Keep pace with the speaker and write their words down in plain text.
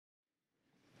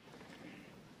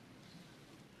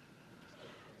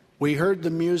We heard the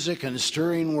music and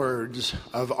stirring words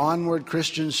of Onward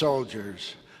Christian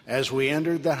Soldiers as we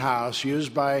entered the house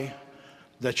used by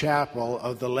the chapel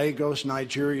of the Lagos,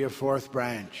 Nigeria 4th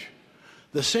Branch.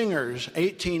 The singers,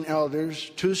 18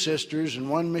 elders, 2 sisters, and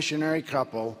 1 missionary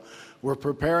couple, were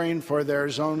preparing for their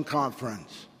zone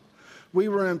conference. We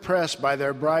were impressed by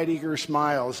their bright, eager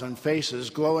smiles and faces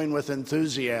glowing with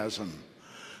enthusiasm.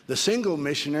 The single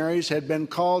missionaries had been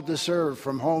called to serve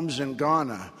from homes in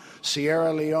Ghana,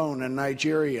 Sierra Leone, and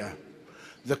Nigeria.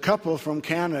 The couple from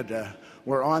Canada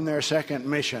were on their 2nd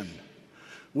mission.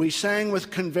 We sang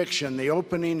with conviction the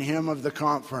opening hymn of the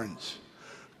conference,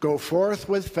 "Go forth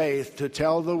with faith to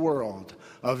tell the world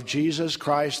of Jesus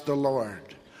Christ the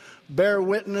Lord. Bear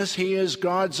witness he is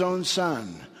God's own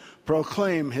Son.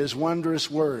 Proclaim his wondrous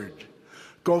word.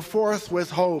 Go forth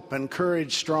with hope and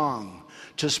courage strong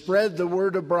to spread the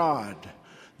word abroad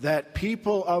that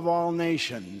people of all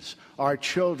nations are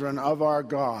children of our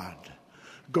God.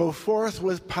 Go forth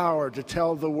with power to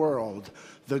tell the world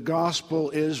the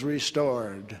gospel is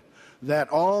restored, that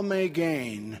all may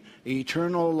gain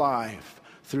eternal life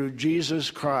through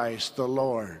Jesus Christ the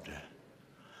Lord."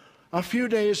 A few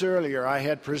days earlier, I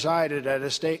had presided at a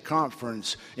stake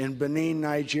conference in Benin,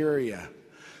 Nigeria.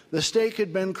 The stake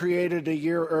had been created a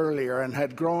year earlier and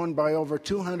had grown by over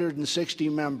 260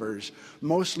 members,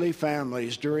 mostly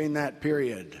families, during that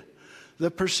period.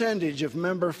 The percentage of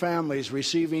member families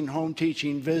receiving home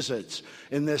teaching visits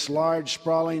in this large,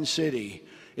 sprawling city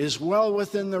is well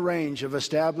within the range of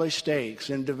established stakes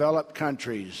in developed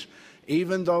countries,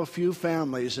 even though few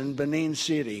families in Benin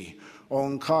City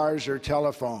own cars or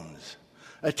telephones.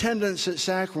 Attendance at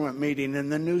sacrament meeting in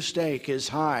the new stake is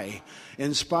high,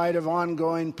 in spite of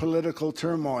ongoing political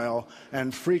turmoil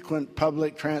and frequent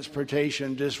public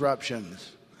transportation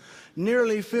disruptions.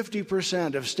 Nearly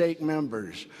 50% of stake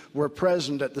members were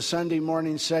present at the Sunday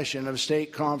morning session of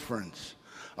stake conference.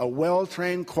 A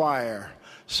well-trained choir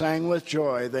sang with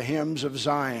joy the hymns of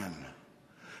Zion.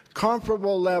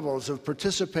 Comparable levels of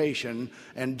participation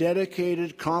and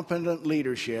dedicated, competent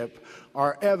leadership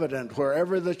are evident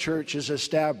wherever the church is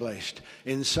established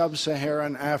in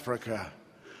sub-Saharan Africa.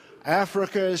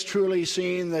 Africa is truly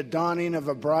seeing the dawning of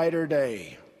a brighter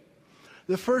day.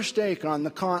 The first stake on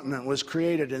the continent was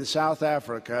created in South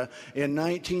Africa in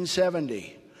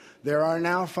 1970. There are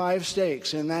now 5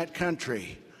 stakes in that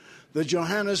country. The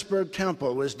Johannesburg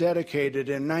Temple was dedicated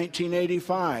in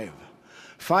 1985.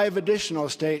 5 additional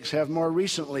stakes have more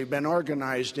recently been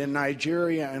organized in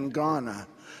Nigeria and Ghana,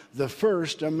 the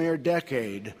first a mere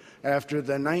decade after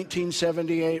the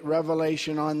 1978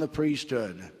 revelation on the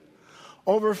priesthood.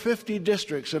 Over 50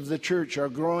 districts of the church are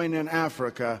growing in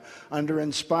Africa under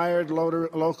inspired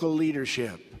local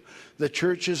leadership. The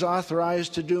church is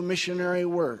authorized to do missionary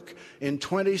work in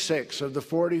 26 of the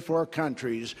 44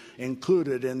 countries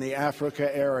included in the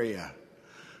Africa area.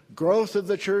 Growth of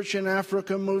the church in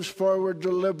Africa moves forward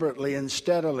deliberately and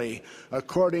steadily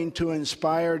according to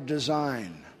inspired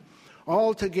design.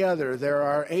 Altogether, there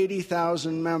are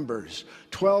 80,000 members,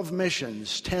 12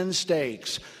 missions, 10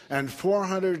 stakes, and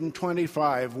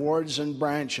 425 wards and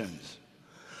branches.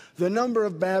 The number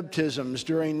of baptisms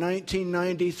during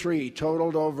 1993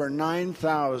 totaled over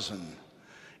 9,000.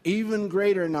 Even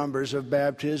greater numbers of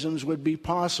baptisms would be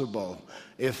possible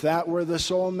if that were the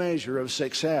sole measure of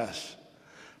success.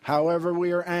 However,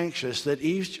 we are anxious that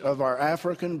each of our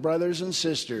African brothers and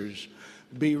sisters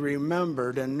be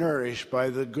remembered and nourished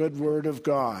by the good word of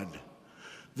God.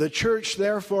 The church,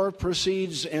 therefore,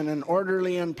 proceeds in an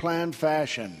orderly and planned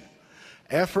fashion.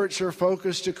 Efforts are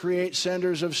focused to create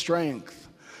centers of strength.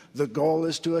 The goal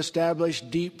is to establish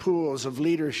deep pools of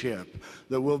leadership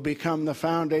that will become the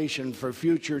foundation for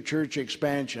future church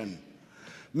expansion.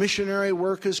 Missionary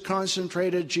work is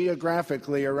concentrated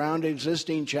geographically around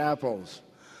existing chapels.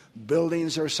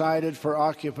 Buildings are sited for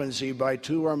occupancy by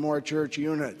 2 or more church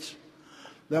units.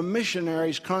 The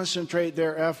missionaries concentrate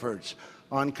their efforts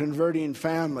on converting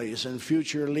families and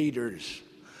future leaders.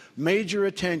 Major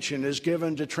attention is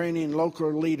given to training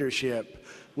local leadership,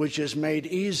 which is made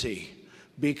easy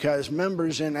because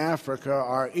members in Africa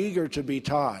are eager to be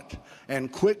taught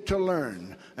and quick to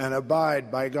learn and abide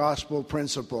by gospel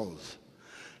principles.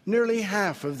 Nearly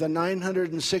half of the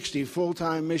 960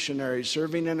 full-time missionaries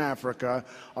serving in Africa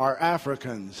are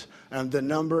Africans, and the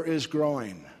number is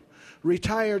growing.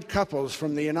 Retired couples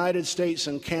from the United States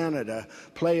and Canada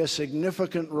play a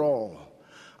significant role,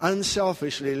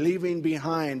 unselfishly leaving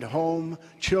behind home,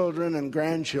 children, and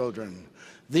grandchildren.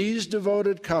 These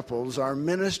devoted couples are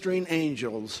ministering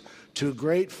angels to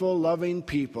grateful, loving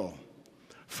people.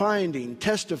 Finding,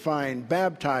 testifying,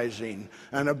 baptizing,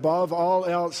 and above all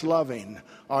else loving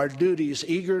are duties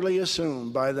eagerly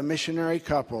assumed by the missionary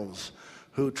couples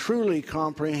who truly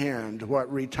comprehend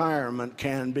what retirement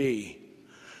can be.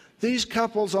 These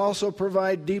couples also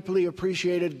provide deeply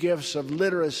appreciated gifts of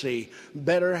literacy,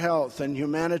 better health, and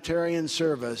humanitarian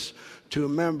service to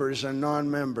members and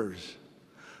non-members.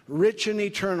 Rich and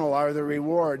eternal are the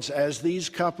rewards as these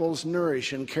couples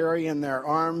nourish and carry in their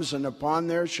arms and upon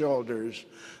their shoulders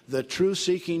the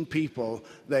truth-seeking people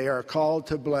they are called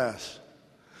to bless.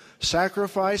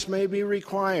 Sacrifice may be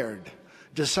required.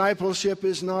 Discipleship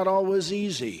is not always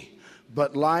easy,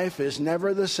 but life is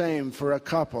never the same for a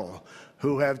couple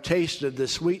who have tasted the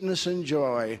sweetness and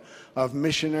joy of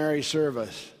missionary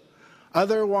service.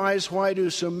 Otherwise, why do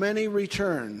so many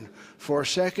return for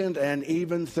second and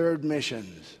even third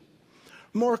missions?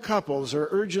 More couples are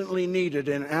urgently needed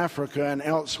in Africa and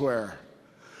elsewhere.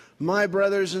 My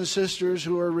brothers and sisters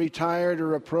who are retired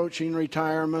or approaching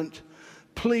retirement,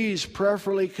 please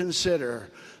prayerfully consider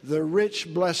the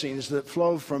rich blessings that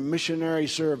flow from missionary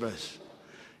service.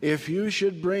 If you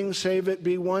should bring, save it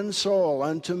be one soul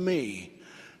unto me,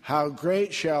 how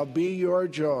great shall be your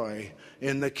joy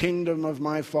in the kingdom of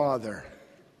my Father.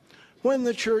 When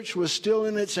the church was still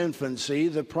in its infancy,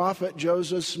 the prophet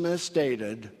Joseph Smith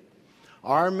stated,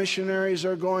 "Our missionaries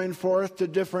are going forth to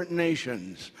different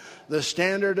nations. The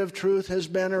standard of truth has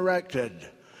been erected.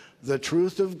 The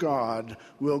truth of God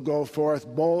will go forth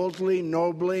boldly,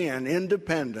 nobly, and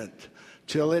independent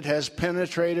till it has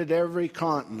penetrated every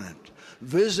continent,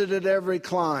 visited every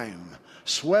clime,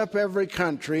 swept every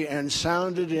country, and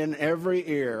sounded in every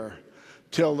ear,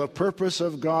 till the purpose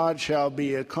of God shall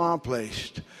be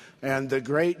accomplished, and the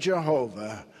great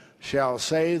Jehovah shall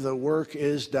say the work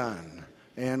is done."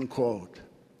 End quote.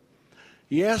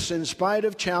 Yes, in spite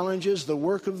of challenges, the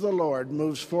work of the Lord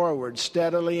moves forward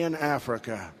steadily in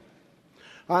Africa.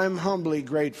 I'm humbly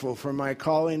grateful for my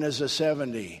calling as a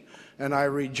 70, and I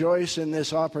rejoice in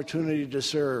this opportunity to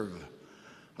serve.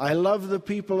 I love the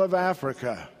people of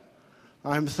Africa.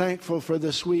 I'm thankful for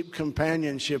the sweet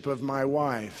companionship of my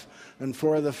wife and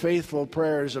for the faithful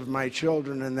prayers of my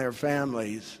children and their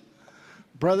families.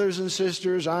 Brothers and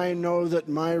sisters, I know that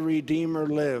my Redeemer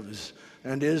lives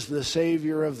and is the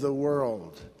Savior of the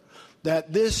world,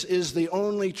 that this is the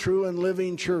only true and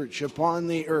living church upon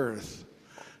the earth,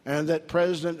 and that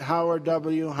President Howard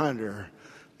W. Hunter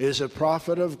is a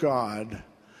prophet of God,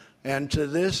 and to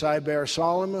this I bear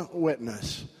solemn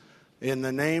witness in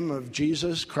the name of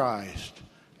Jesus Christ.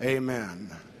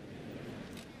 Amen.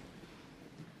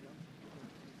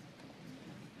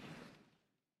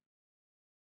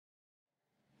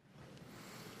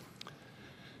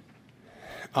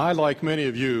 I, like many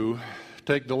of you,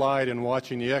 take delight in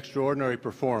watching the extraordinary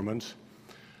performance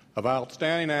of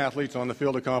outstanding athletes on the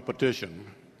field of competition.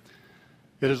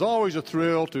 It is always a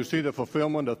thrill to see the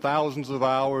fulfillment of thousands of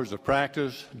hours of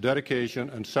practice, dedication,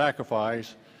 and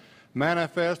sacrifice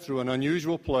manifest through an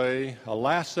unusual play, a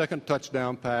last-second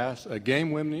touchdown pass, a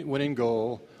game-winning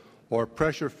goal, or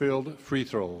pressure-filled free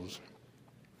throws.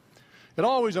 It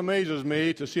always amazes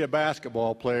me to see a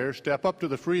basketball player step up to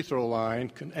the free throw line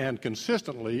and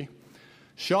consistently,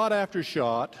 shot after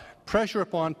shot, pressure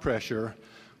upon pressure,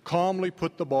 calmly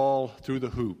put the ball through the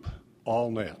hoop, all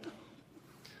net.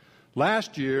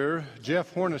 Last year,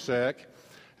 Jeff Hornacek,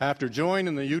 after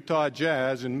joining the Utah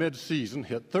Jazz in mid-season,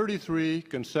 hit 33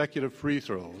 consecutive free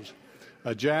throws,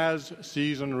 a Jazz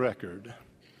season record.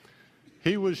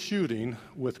 He was shooting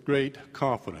with great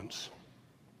confidence.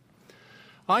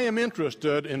 I am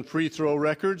interested in free throw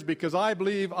records because I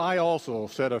believe I also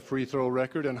set a free throw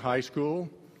record in high school,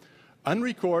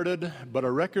 unrecorded, but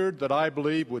a record that I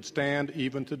believe would stand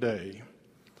even today.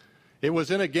 It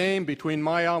was in a game between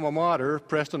my alma mater,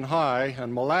 Preston High,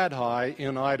 and Malad High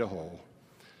in Idaho.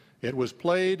 It was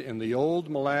played in the old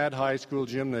Malad High School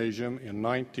gymnasium in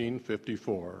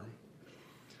 1954.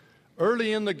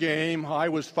 Early in the game, I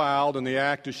was fouled in the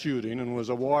act of shooting and was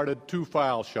awarded 2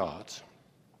 foul shots.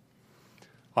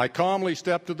 I calmly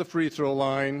stepped to the free throw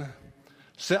line,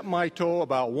 set my toe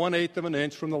about 1/8 of an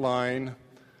inch from the line,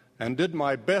 and did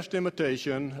my best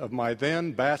imitation of my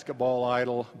then basketball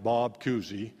idol, Bob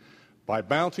Cousy, by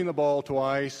bouncing the ball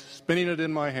twice, spinning it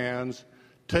in my hands,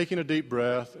 taking a deep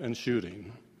breath, and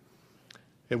shooting.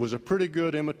 It was a pretty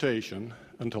good imitation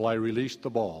until I released the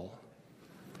ball.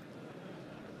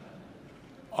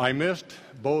 I missed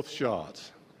both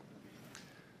shots.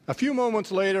 A few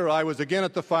moments later, I was again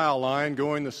at the foul line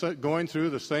going through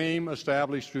the same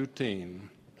established routine.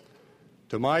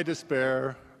 To my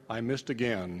despair, I missed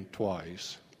again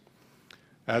twice.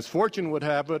 As fortune would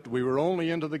have it, we were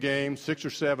only into the game 6 or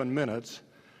 7 minutes,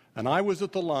 and I was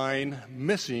at the line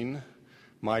missing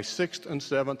my 6th and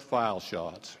 7th foul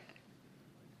shots.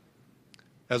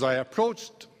 As I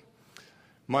approached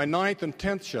my 9th and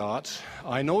 10th shots,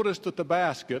 I noticed that the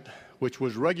basket, which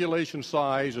was regulation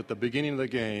size at the beginning of the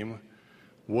game,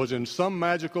 was in some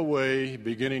magical way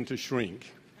beginning to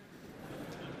shrink.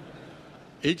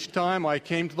 Each time I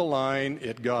came to the line,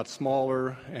 it got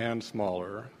smaller and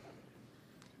smaller.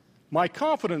 My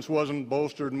confidence wasn't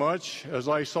bolstered much as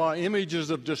I saw images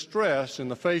of distress in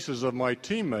the faces of my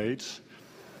teammates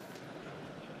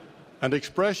and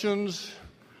expressions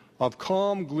of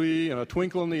calm glee and a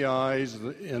twinkle in the eyes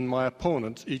in my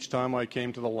opponents each time I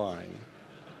came to the line.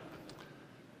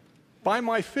 By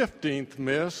my 15th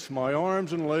miss, my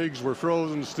arms and legs were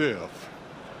frozen stiff.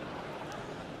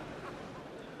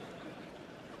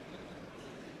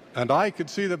 And I could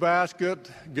see the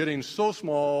basket getting so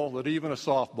small that even a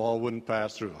softball wouldn't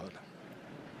pass through it.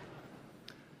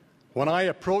 When I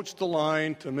approached the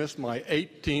line to miss my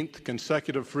 18th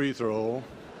consecutive free throw,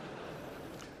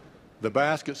 the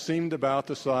basket seemed about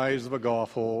the size of a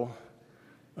golf hole,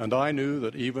 and I knew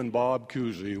that even Bob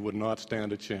Cousy would not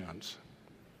stand a chance.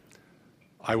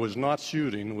 I was not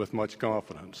shooting with much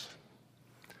confidence.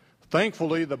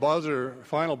 Thankfully, the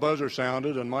final buzzer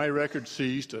sounded, and my record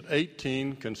ceased at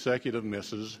 18 consecutive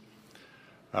misses,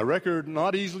 a record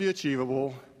not easily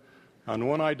achievable, and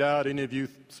one I doubt any of you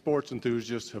sports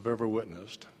enthusiasts have ever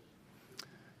witnessed.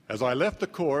 As I left the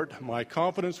court, my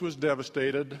confidence was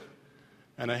devastated,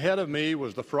 and ahead of me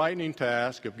was the frightening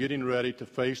task of getting ready to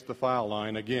face the foul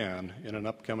line again in an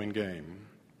upcoming game.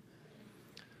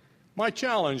 My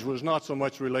challenge was not so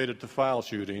much related to foul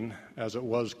shooting as it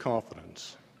was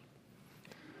confidence.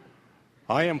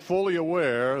 I am fully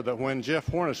aware that when Jeff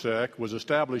Hornacek was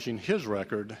establishing his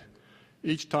record,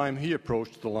 each time he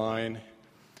approached the line,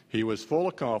 he was full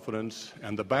of confidence,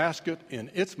 and the basket,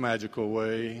 in its magical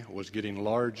way, was getting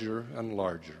larger and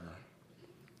larger.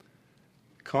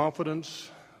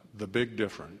 Confidence, the big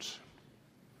difference.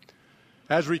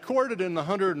 As recorded in the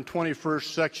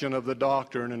 121st section of the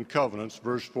Doctrine and Covenants,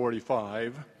 verse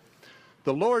 45,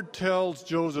 the Lord tells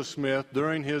Joseph Smith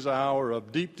during his hour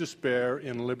of deep despair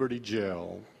in Liberty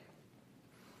Jail,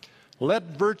 "Let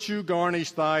virtue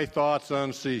garnish thy thoughts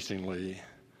unceasingly.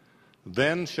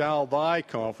 Then shall thy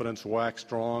confidence wax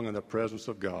strong in the presence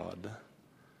of God,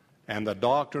 and the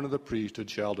doctrine of the priesthood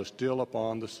shall distill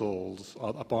upon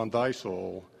thy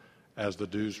soul as the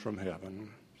dews from heaven."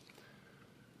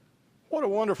 What a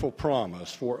wonderful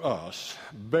promise for us,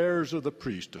 bearers of the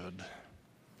priesthood.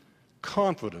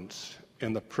 Confidence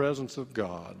in the presence of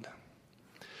God.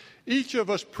 Each of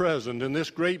us present in this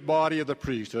great body of the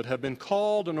priesthood have been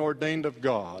called and ordained of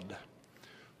God.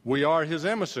 We are his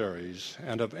emissaries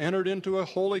and have entered into a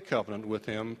holy covenant with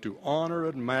him to honor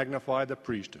and magnify the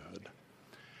priesthood.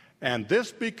 And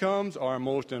this becomes our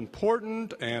most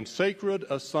important and sacred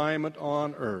assignment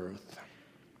on earth.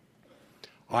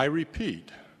 I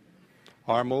repeat,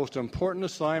 our most important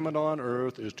assignment on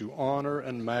earth is to honor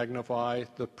and magnify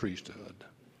the priesthood.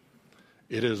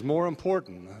 It is more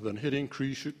important than hitting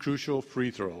crucial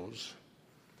free throws.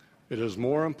 It is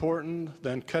more important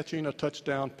than catching a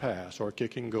touchdown pass or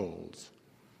kicking goals.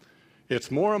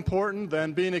 It's more important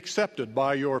than being accepted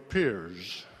by your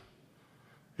peers.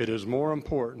 It is more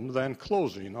important than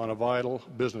closing on a vital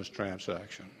business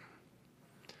transaction.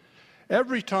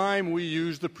 Every time we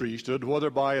use the priesthood, whether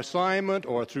by assignment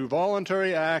or through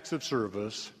voluntary acts of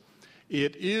service,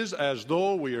 it is as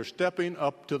though we are stepping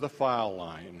up to the foul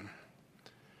line.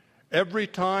 Every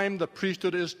time the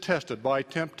priesthood is tested by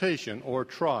temptation or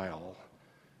trial,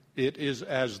 it is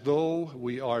as though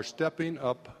we are stepping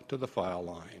up to the foul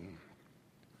line.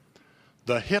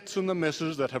 The hits and the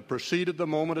misses that have preceded the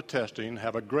moment of testing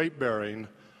have a great bearing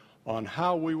on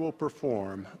how we will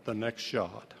perform the next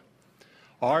shot.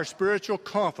 Our spiritual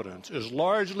confidence is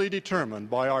largely determined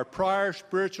by our prior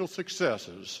spiritual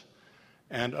successes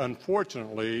and,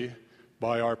 unfortunately,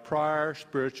 by our prior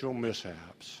spiritual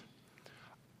mishaps.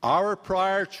 Our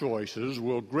prior choices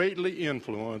will greatly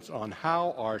influence on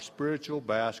how our spiritual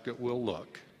basket will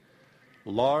look,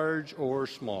 large or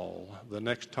small, the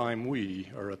next time we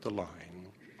are at the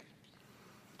line.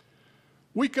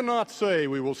 We cannot say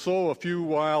we will sow a few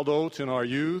wild oats in our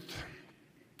youth,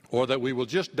 or that we will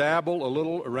just dabble a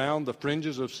little around the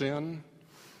fringes of sin.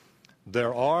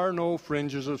 There are no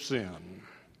fringes of sin.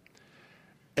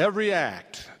 Every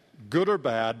act, good or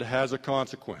bad, has a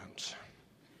consequence.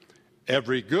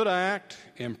 Every good act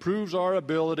improves our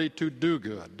ability to do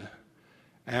good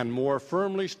and more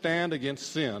firmly stand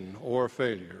against sin or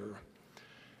failure.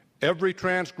 Every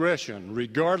transgression,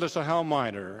 regardless of how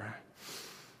minor,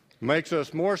 makes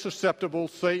us more susceptible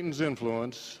to Satan's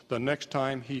influence the next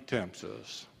time he tempts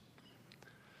us.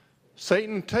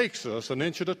 Satan takes us an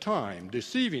inch at a time,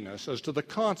 deceiving us as to the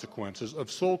consequences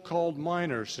of so-called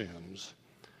minor sins,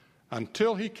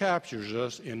 until he captures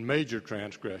us in major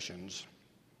transgressions.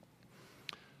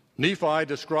 Nephi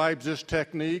describes this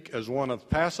technique as one of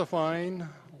pacifying,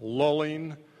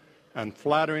 lulling, and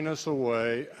flattering us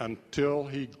away until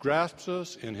he grasps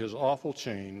us in his awful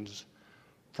chains,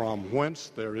 from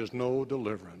whence there is no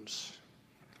deliverance.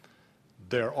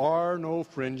 There are no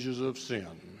fringes of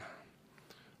sin.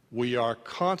 We are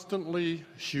constantly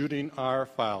shooting our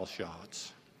foul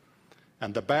shots,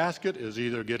 and the basket is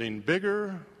either getting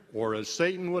bigger or, as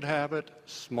Satan would have it,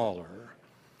 smaller.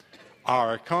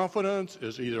 Our confidence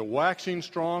is either waxing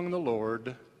strong in the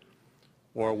Lord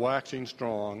or waxing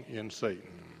strong in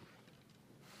Satan.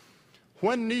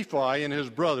 When Nephi and his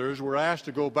brothers were asked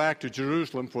to go back to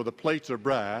Jerusalem for the plates of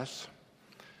brass,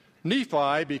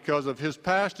 Nephi, because of his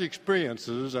past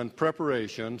experiences and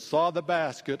preparation, saw the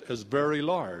basket as very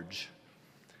large.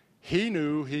 He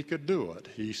knew he could do it.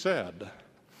 He said,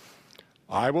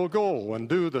 "I will go and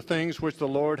do the things which the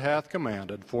Lord hath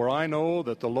commanded, for I know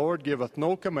that the Lord giveth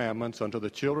no commandments unto the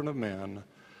children of men,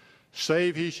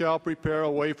 save he shall prepare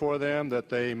a way for them, that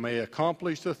they may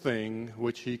accomplish the thing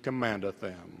which he commandeth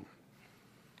them."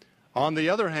 On the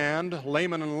other hand,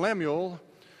 Laman and Lemuel,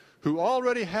 who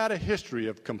already had a history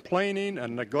of complaining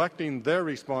and neglecting their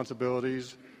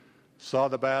responsibilities, saw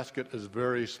the basket as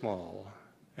very small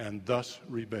and thus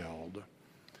rebelled.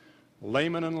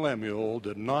 Laman and Lemuel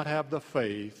did not have the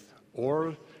faith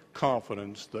or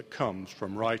confidence that comes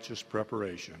from righteous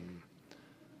preparation.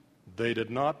 They did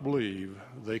not believe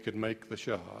they could make the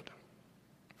shot.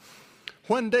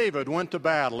 When David went to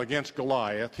battle against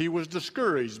Goliath, he was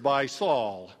discouraged by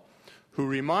Saul, who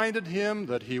reminded him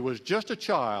that he was just a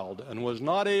child and was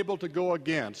not able to go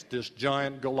against this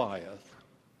giant Goliath.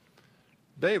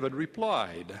 David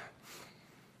replied,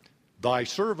 "Thy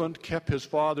servant kept his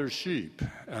father's sheep,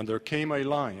 and there came a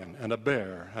lion and a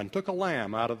bear, and took a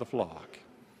lamb out of the flock.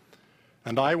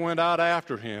 And I went out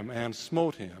after him, and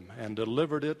smote him, and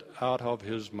delivered it out of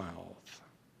his mouth."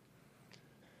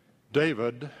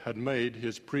 David had made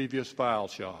his previous foul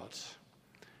shots,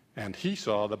 and he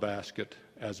saw the basket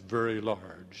as very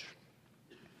large.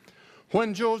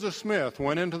 When Joseph Smith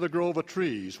went into the Grove of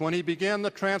Trees, when he began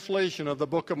the translation of the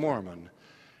Book of Mormon,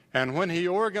 and when he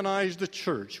organized the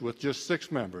church with just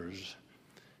 6 members,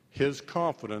 his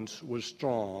confidence was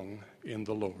strong in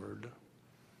the Lord.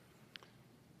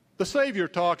 The Savior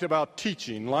talked about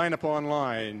teaching line upon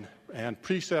line and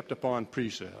precept upon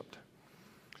precept.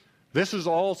 This is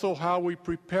also how we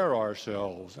prepare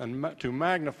ourselves and to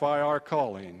magnify our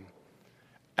calling,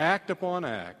 act upon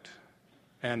act,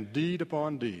 and deed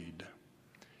upon deed.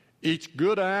 Each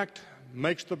good act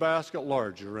makes the basket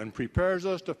larger and prepares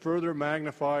us to further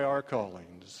magnify our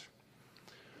callings.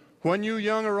 When you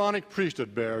young Aaronic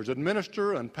priesthood bearers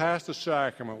administer and pass the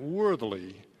sacrament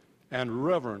worthily and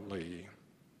reverently,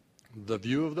 the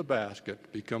view of the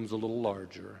basket becomes a little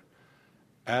larger,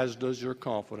 as does your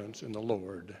confidence in the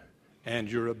Lord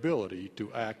and your ability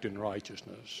to act in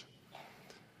righteousness.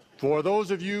 For those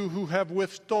of you who have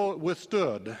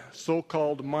withstood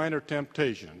so-called minor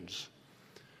temptations,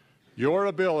 your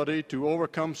ability to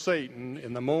overcome Satan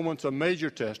in the moments of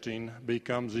major testing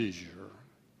becomes easier.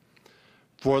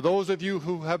 For those of you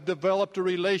who have developed a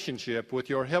relationship with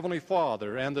your Heavenly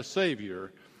Father and the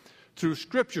Savior through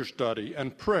Scripture study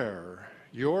and prayer,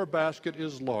 your basket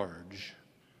is large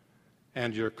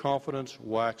and your confidence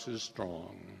waxes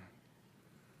strong.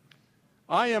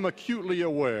 I am acutely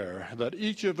aware that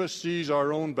each of us sees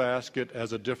our own basket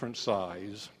as a different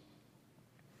size.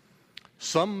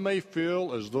 Some may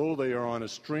feel as though they are on a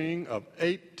string of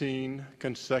 18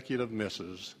 consecutive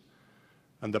misses,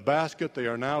 and the basket they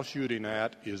are now shooting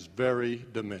at is very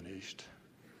diminished.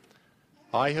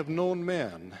 I have known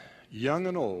men, young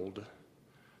and old,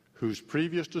 whose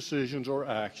previous decisions or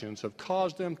actions have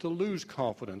caused them to lose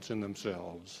confidence in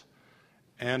themselves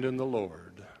and in the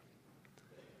Lord.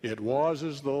 It was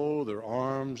as though their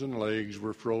arms and legs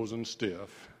were frozen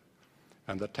stiff,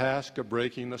 and the task of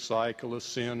breaking the cycle of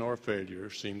sin or failure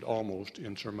seemed almost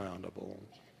insurmountable.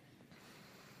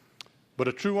 But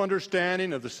a true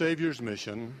understanding of the Savior's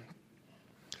mission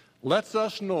lets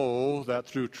us know that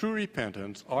through true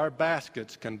repentance, our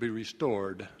baskets can be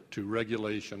restored to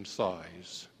regulation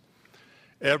size.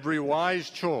 Every wise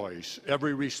choice,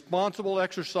 every responsible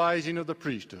exercising of the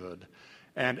priesthood,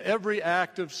 and every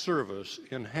act of service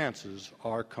enhances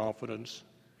our confidence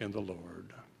in the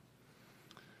Lord.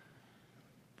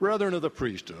 Brethren of the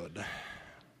priesthood,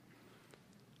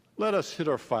 let us hit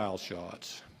our foul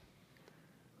shots.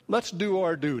 let's do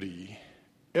our duty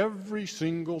every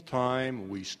single time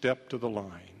we step to the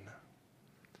line,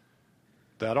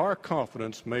 that our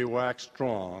confidence may wax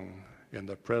strong in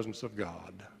the presence of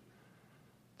God,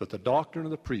 that the doctrine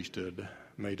of the priesthood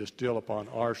may distill upon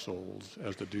our souls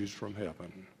as the dews from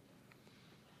heaven.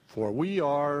 For we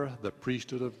are the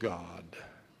priesthood of God.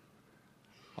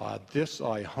 This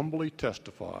I humbly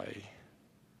testify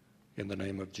in the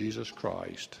name of Jesus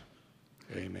Christ.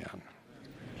 Amen.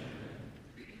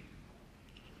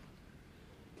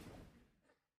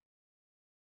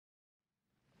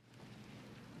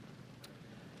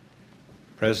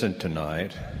 Present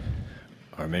tonight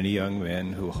are many young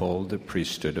men who hold the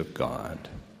priesthood of God.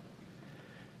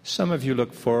 Some of you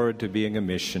look forward to being a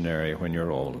missionary when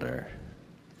you're older.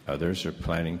 Others are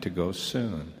planning to go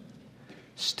soon.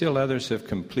 Still others have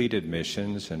completed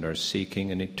missions and are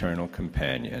seeking an eternal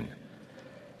companion.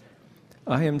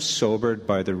 I am sobered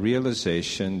by the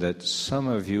realization that some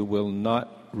of you will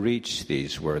not reach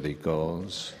these worthy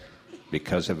goals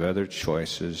because of other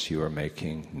choices you are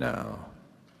making now.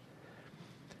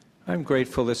 I'm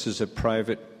grateful this is a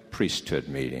private priesthood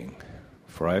meeting,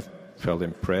 for I've felt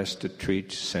impressed to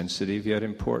treat sensitive yet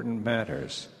important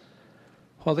matters.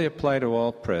 While they apply to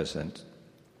all present,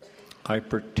 I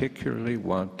particularly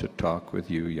want to talk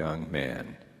with you young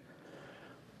men.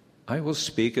 I will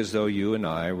speak as though you and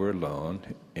I were alone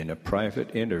in a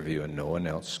private interview and no one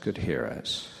else could hear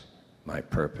us. My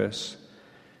purpose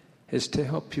is to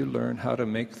help you learn how to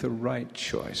make the right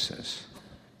choices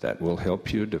that will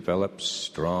help you develop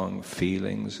strong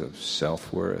feelings of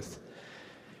self-worth.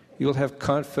 You'll have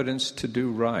confidence to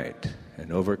do right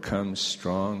and overcome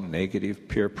strong negative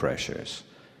peer pressures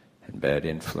and bad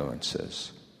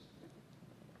influences.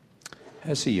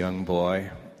 As a young boy,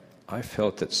 I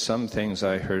felt that some things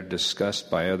I heard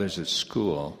discussed by others at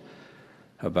school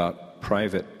about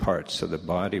private parts of the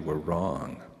body were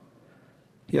wrong.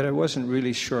 Yet I wasn't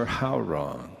really sure how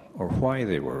wrong or why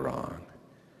they were wrong.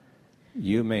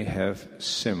 You may have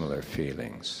similar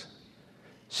feelings,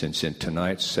 since in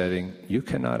tonight's setting you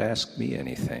cannot ask me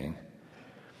anything.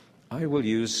 I will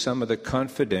use some of the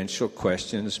confidential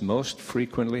questions most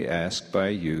frequently asked by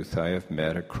youth I have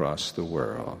met across the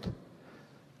world.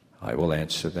 I will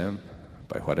answer them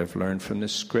by what I've learned from the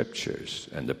Scriptures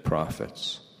and the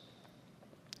prophets.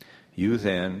 You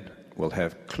then will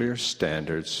have clear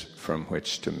standards from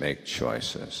which to make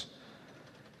choices.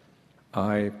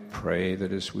 I pray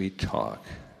that as we talk,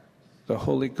 the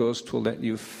Holy Ghost will let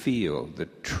you feel the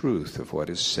truth of what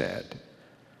is said.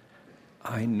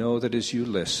 I know that as you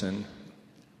listen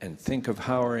and think of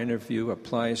how our interview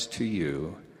applies to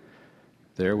you,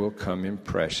 there will come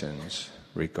impressions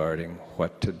regarding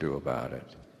what to do about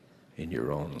it in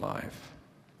your own life.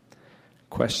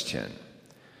 Question: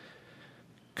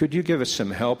 could you give us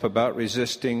some help about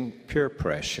resisting peer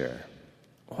pressure?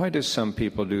 Why do some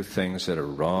people do things that are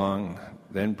wrong,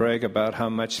 then brag about how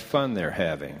much fun they're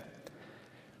having?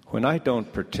 When I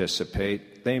don't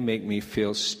participate, they make me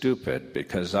feel stupid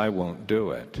because I won't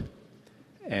do it.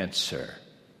 Answer: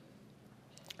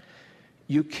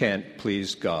 you can't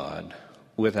please God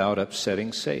without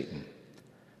upsetting Satan.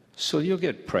 So you'll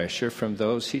get pressure from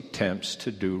those he tempts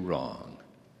to do wrong.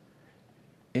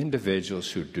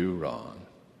 Individuals who do wrong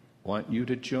want you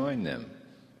to join them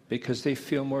because they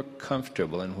feel more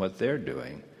comfortable in what they're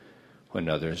doing when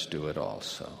others do it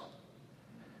also.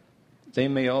 They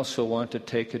may also want to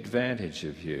take advantage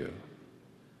of you.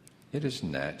 It is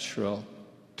natural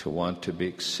to want to be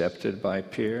accepted by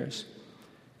peers,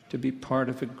 to be part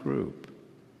of a group.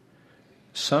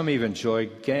 Some even join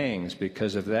gangs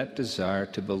because of that desire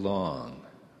to belong,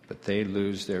 but they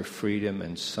lose their freedom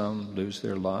and some lose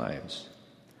their lives.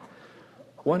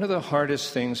 One of the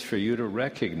hardest things for you to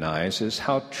recognize is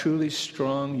how truly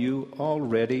strong you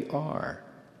already are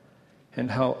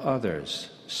and how others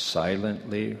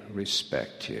silently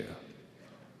respect you.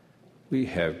 We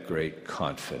have great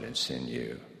confidence in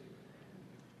you.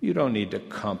 You don't need to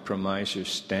compromise your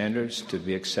standards to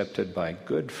be accepted by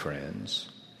good friends.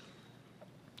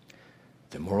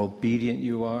 The more obedient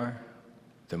you are,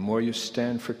 the more you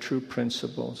stand for true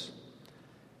principles,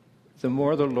 the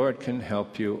more the Lord can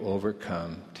help you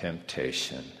overcome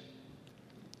temptation.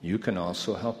 You can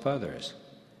also help others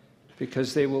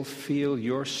because they will feel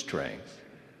your strength.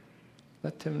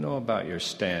 Let them know about your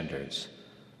standards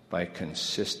by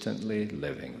consistently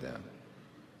living them.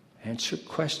 Answer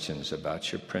questions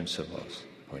about your principles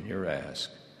when you're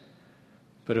asked,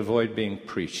 but avoid being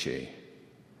preachy.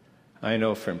 I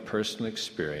know from personal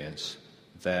experience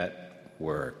that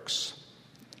works.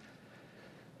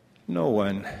 No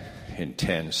one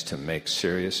intends to make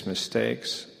serious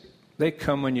mistakes. They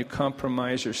come when you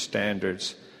compromise your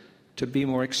standards to be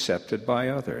more accepted by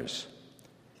others.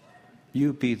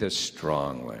 You be the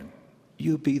strong one.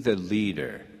 You be the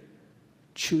leader.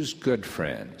 Choose good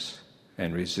friends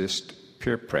and resist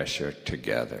peer pressure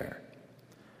together.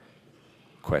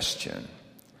 Question: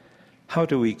 how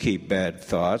do we keep bad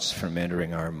thoughts from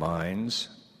entering our minds?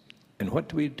 And what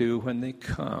do we do when they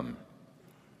come?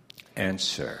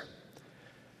 Answer: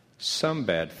 some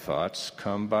bad thoughts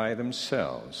come by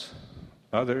themselves.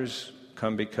 Others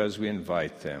come because we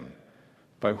invite them,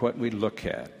 by what we look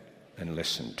at and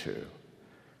listen to.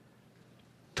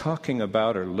 Talking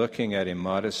about or looking at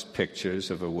immodest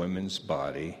pictures of a woman's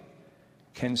body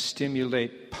can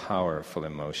stimulate powerful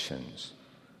emotions.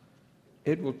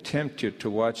 It will tempt you to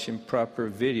watch improper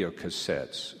video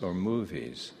cassettes or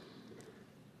movies.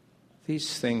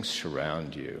 These things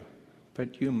surround you,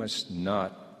 but you must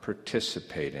not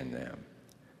participate in them.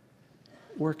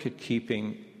 Work at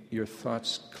keeping your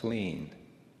thoughts clean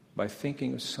by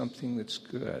thinking of something that's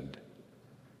good.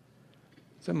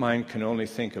 The mind can only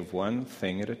think of one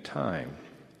thing at a time.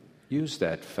 Use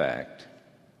that fact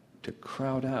to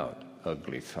crowd out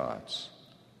ugly thoughts.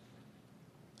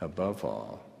 Above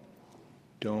all,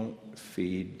 don't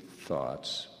feed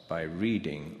thoughts by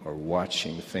reading or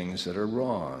watching things that are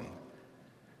wrong.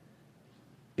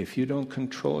 If you don't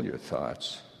control your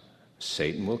thoughts,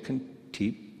 Satan will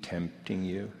keep tempting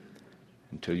you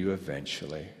until you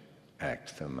eventually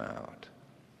act them out.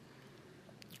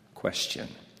 Question: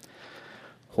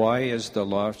 why is the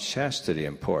law of chastity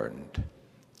important?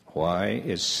 Why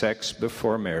is sex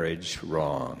before marriage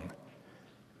wrong?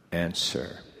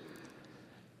 Answer: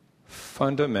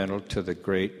 fundamental to the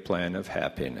great plan of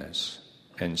happiness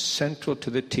and central to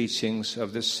the teachings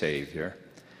of the Savior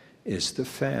is the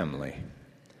family.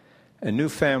 A new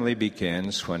family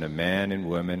begins when a man and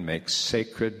woman make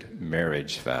sacred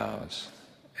marriage vows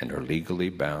and are legally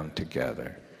bound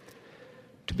together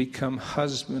to become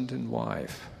husband and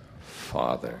wife,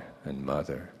 father and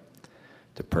mother.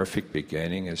 The perfect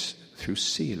beginning is through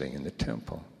sealing in the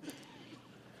temple.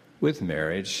 With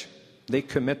marriage, they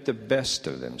commit the best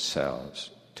of themselves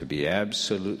to be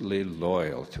absolutely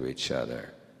loyal to each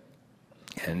other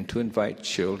and to invite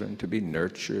children to be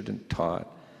nurtured and taught.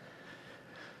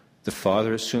 The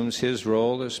father assumes his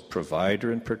role as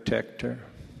provider and protector,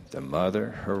 the mother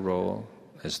her role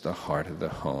as the heart of the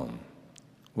home,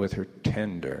 with her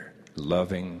tender,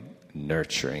 loving,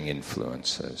 nurturing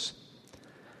influences.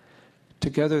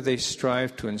 Together they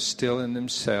strive to instill in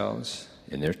themselves,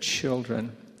 in their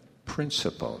children,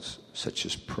 principles such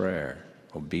as prayer,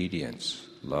 obedience,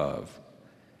 love,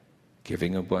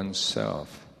 giving of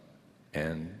oneself,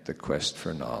 and the quest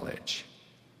for knowledge.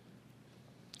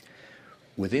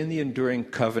 Within the enduring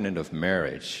covenant of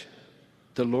marriage,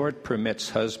 the Lord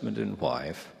permits husband and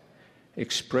wife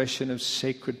expression of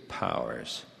sacred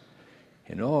powers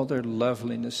in all their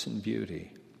loveliness and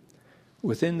beauty,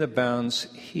 within the bounds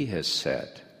He has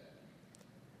set.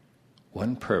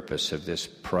 One purpose of this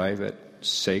private,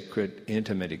 sacred,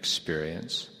 intimate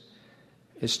experience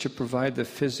is to provide the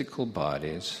physical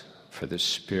bodies for the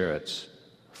spirits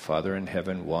Father in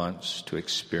heaven wants to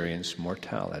experience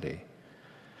mortality.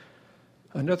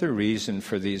 Another reason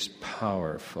for these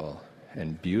powerful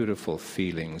and beautiful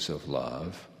feelings of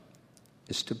love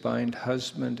is to bind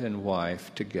husband and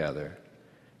wife together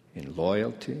in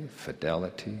loyalty,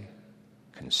 fidelity,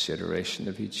 consideration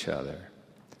of each other,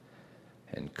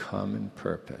 and common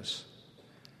purpose.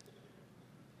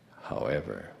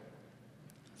 However,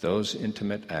 those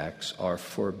intimate acts are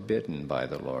forbidden by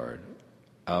the Lord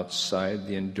outside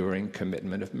the enduring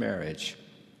commitment of marriage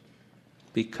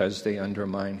because they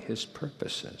undermine His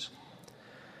purposes.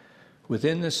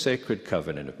 Within the sacred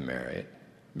covenant of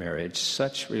marriage,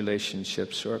 such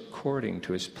relationships are according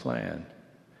to His plan.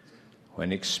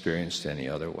 When experienced any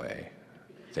other way,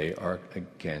 they are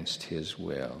against His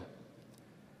will.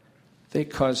 They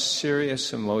cause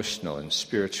serious emotional and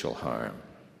spiritual harm,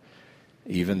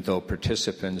 even though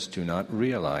participants do not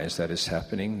realize that is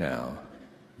happening now.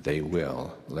 They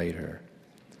will later.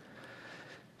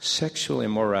 Sexual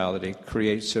immorality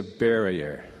creates a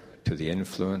barrier to the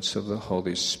influence of the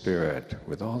Holy Spirit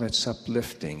with all its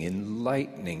uplifting,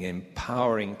 enlightening,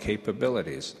 empowering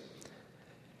capabilities.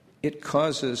 It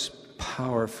causes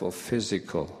powerful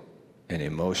physical and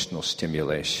emotional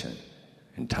stimulation.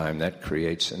 In time, that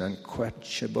creates an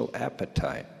unquenchable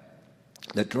appetite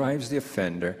that drives the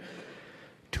offender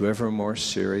to ever more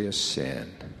serious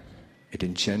sin. It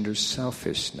engenders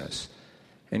selfishness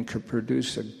and can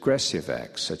produce aggressive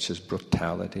acts such as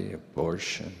brutality,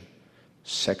 abortion,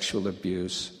 sexual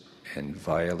abuse, and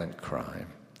violent crime.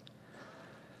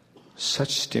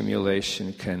 Such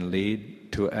stimulation can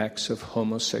lead to acts of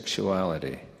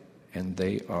homosexuality and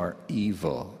they are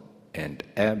evil and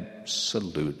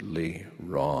absolutely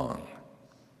wrong.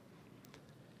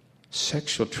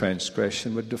 Sexual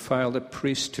transgression would defile the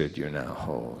priesthood you now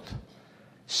hold,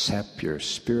 sap your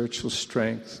spiritual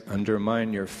strength,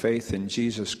 undermine your faith in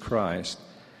Jesus Christ,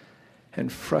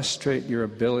 and frustrate your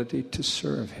ability to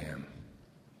serve Him.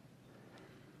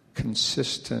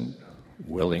 Consistent,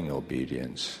 willing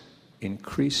obedience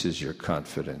increases your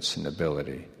confidence and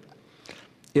ability.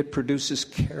 It produces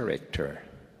character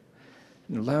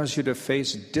and allows you to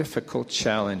face difficult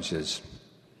challenges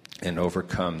and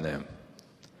overcome them.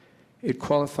 It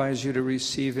qualifies you to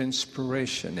receive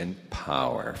inspiration and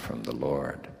power from the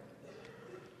Lord.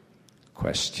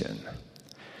 Question.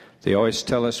 They always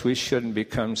tell us we shouldn't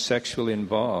become sexually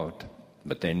involved,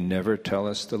 but they never tell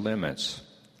us the limits.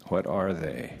 What are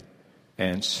they?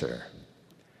 Answer.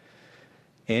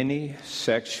 Any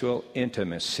sexual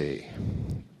intimacy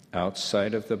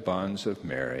outside of the bonds of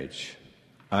marriage,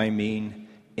 I mean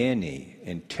any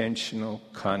intentional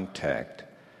contact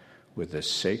with the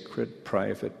sacred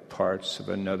private parts of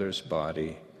another's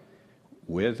body,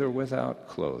 with or without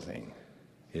clothing,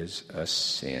 is a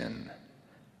sin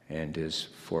and is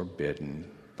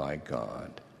forbidden by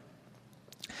God.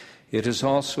 It is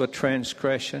also a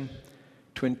transgression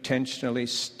to intentionally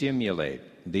stimulate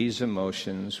these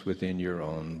emotions within your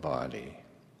own body.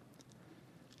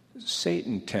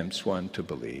 Satan tempts one to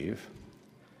believe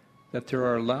that there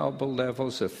are allowable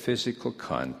levels of physical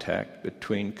contact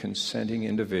between consenting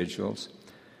individuals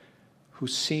who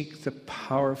seek the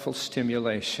powerful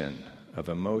stimulation of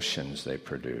emotions they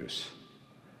produce,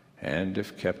 and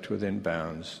if kept within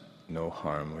bounds, no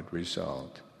harm would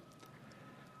result.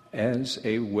 As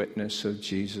a witness of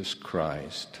Jesus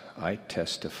Christ, I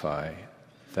testify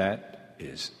that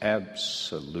is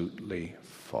absolutely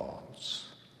false.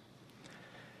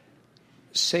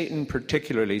 Satan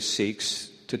particularly seeks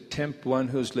to tempt one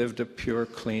who's lived a pure,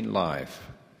 clean life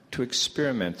to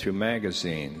experiment through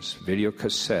magazines, video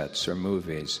cassettes, or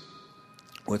movies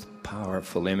with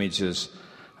powerful images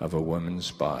of a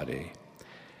woman's body.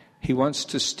 He wants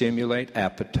to stimulate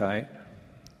appetite,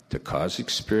 to cause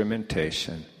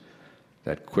experimentation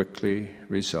that quickly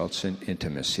results in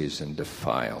intimacies and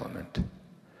defilement.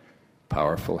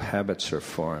 Powerful habits are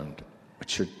formed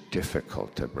which are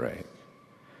difficult to break.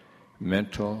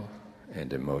 Mental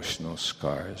and emotional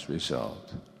scars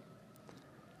result.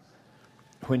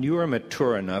 When you are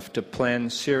mature enough to plan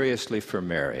seriously for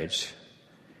marriage,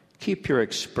 keep your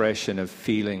expression of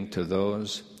feeling to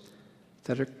those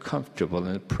that are comfortable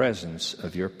in the presence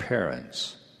of your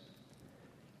parents.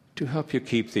 To help you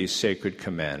keep these sacred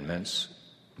commandments,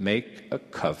 make a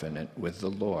covenant with the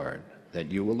Lord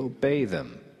that you will obey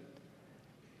them.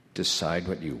 Decide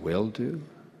what you will do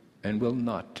and will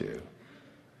not do.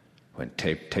 When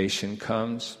temptation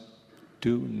comes,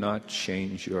 do not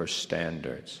change your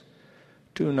standards.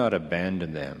 Do not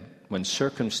abandon them when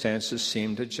circumstances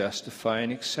seem to justify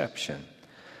an exception.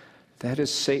 That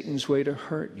is Satan's way to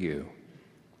hurt you,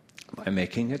 by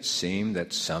making it seem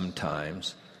that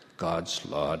sometimes God's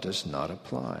law does not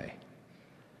apply.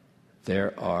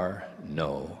 There are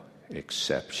no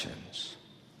exceptions.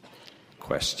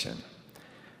 Question.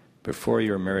 Before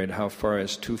you're married, how far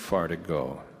is too far to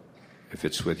go? If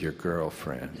it's with your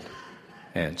girlfriend.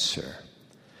 Answer.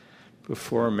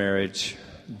 Before marriage,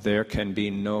 there can be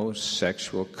no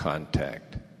sexual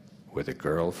contact with a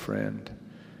girlfriend,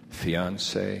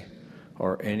 fiancé,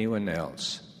 or anyone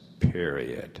else,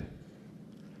 period.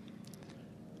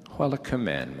 While a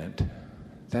commandment,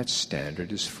 that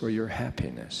standard is for your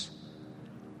happiness.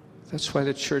 That's why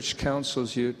the church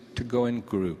counsels you to go in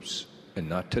groups and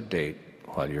not to date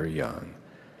while you're young.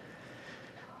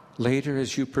 Later,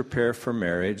 as you prepare for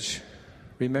marriage,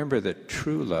 remember that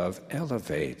true love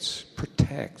elevates,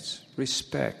 protects,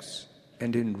 respects,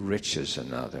 and enriches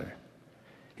another.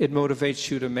 It motivates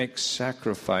you to make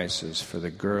sacrifices for the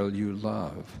girl you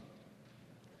love.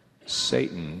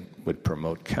 Satan would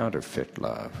promote counterfeit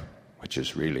love, which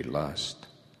is really lust.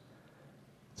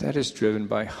 That is driven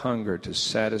by hunger to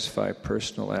satisfy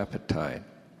personal appetite.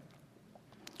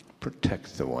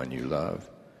 Protect the one you love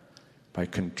by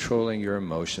controlling your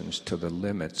emotions to the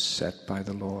limits set by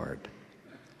the Lord.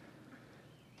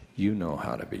 You know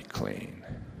how to be clean.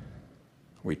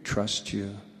 We trust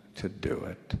you to do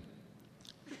it.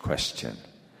 Question.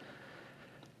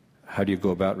 How do you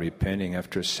go about repenting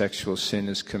after sexual sin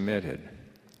is committed?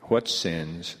 What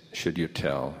sins should you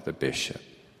tell the bishop?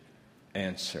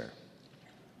 Answer.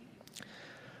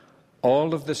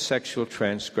 All of the sexual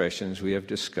transgressions we have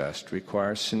discussed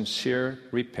require sincere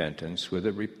repentance with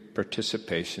the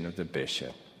participation of the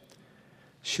bishop.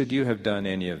 Should you have done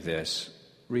any of this,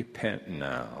 repent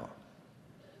now.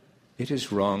 It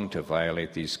is wrong to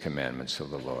violate these commandments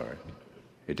of the Lord.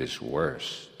 It is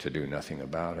worse to do nothing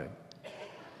about it.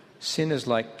 Sin is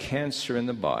like cancer in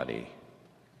the body.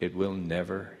 It will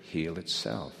never heal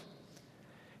itself.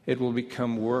 It will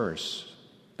become worse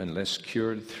unless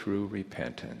cured through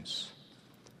repentance.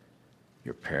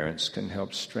 Your parents can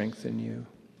help strengthen you.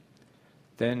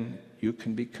 Then you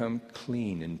can become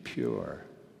clean and pure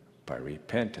by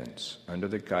repentance under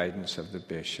the guidance of the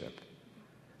bishop.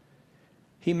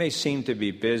 He may seem to be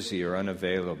busy or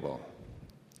unavailable.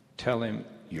 Tell him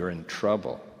you're in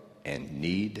trouble and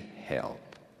need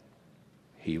help.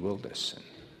 He will listen.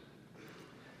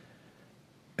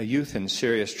 A youth in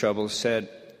serious trouble said,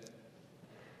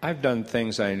 "I've done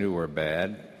things I knew were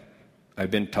bad. I've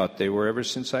been taught they were ever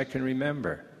since I can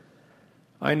remember.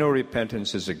 I know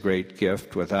repentance is a great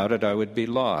gift. Without it, I would be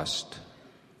lost.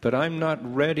 But I'm not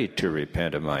ready to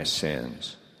repent of my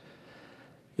sins.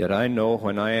 Yet I know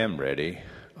when I am ready,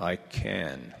 I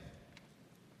can."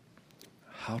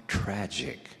 How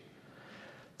tragic.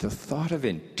 The thought of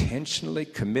intentionally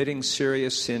committing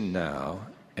serious sin now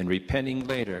and repenting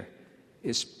later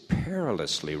is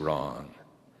perilously wrong.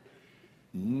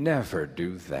 Never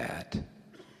do that.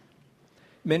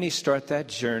 Many start that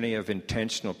journey of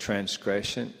intentional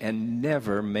transgression and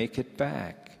never make it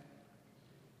back.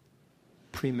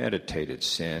 Premeditated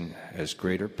sin has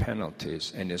greater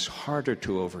penalties and is harder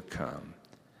to overcome.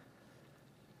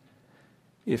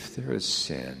 If there is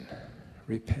sin,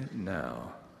 repent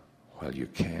now while you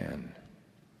can.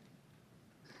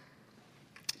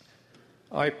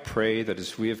 I pray that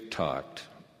as we have talked,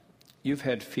 you've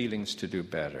had feelings to do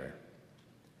better.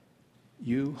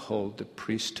 You hold the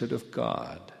priesthood of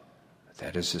God.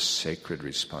 That is a sacred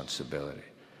responsibility,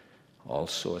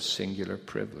 also a singular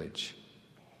privilege.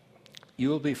 You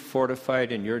will be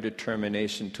fortified in your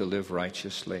determination to live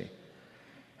righteously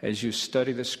as you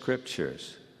study the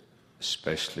Scriptures,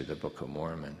 especially the Book of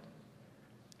Mormon.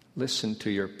 Listen to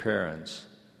your parents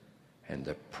and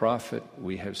the prophet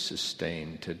we have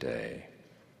sustained today.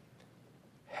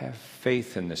 Have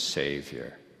faith in the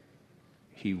Savior.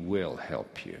 He will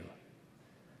help you.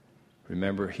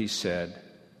 Remember, he said,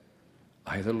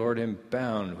 "I, the Lord, am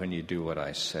bound when you do what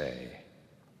I say.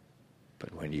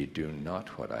 But when ye do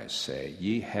not what I say,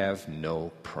 ye have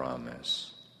no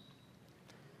promise."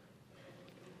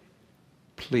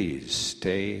 Please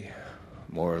stay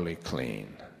morally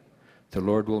clean. The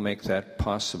Lord will make that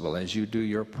possible as you do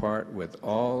your part with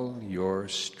all your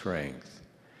strength.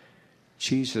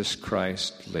 Jesus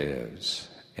Christ lives,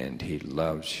 and he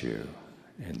loves you.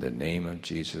 In the name of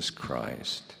Jesus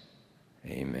Christ,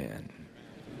 amen.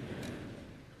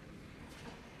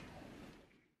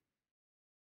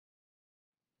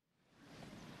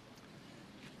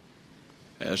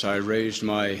 As I raised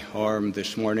my arm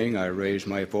this morning, I raised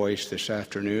my voice this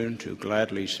afternoon to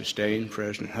gladly sustain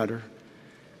President Hunter.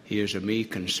 He is a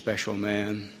meek and special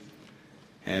man.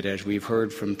 And as we've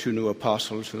heard from two new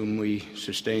apostles whom we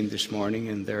sustained this morning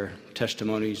in their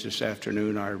testimonies this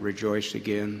afternoon, I rejoice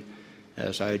again,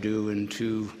 as I do in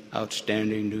two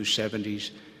outstanding new 70s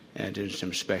and in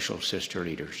some special sister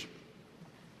leaders.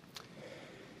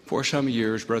 For some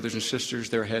years, brothers and sisters,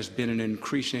 there has been an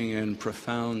increasing and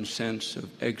profound sense of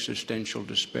existential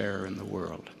despair in the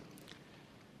world.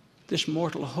 This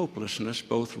mortal hopelessness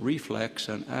both reflects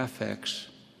and affects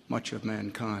much of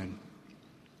mankind.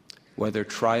 Whether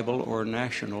tribal or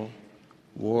national,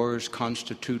 wars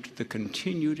constitute the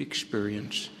continued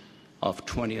experience of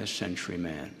 20th century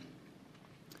man.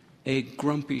 A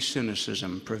grumpy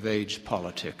cynicism pervades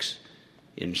politics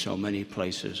in so many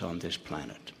places on this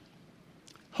planet.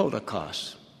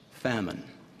 Holocaust, famine,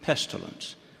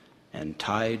 pestilence, and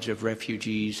tides of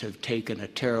refugees have taken a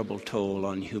terrible toll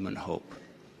on human hope,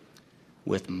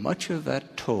 with much of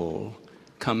that toll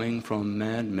coming from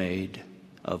man-made,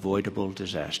 avoidable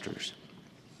disasters.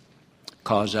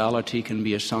 Causality can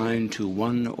be assigned to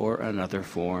one or another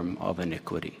form of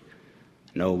iniquity.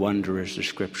 No wonder, as the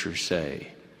Scriptures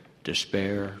say,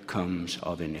 despair comes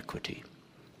of iniquity.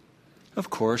 Of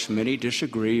course, many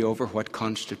disagree over what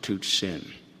constitutes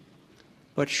sin,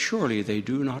 but surely they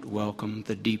do not welcome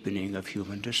the deepening of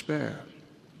human despair.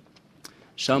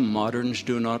 Some moderns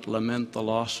do not lament the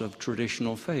loss of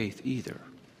traditional faith either,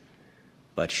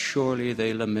 but surely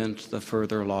they lament the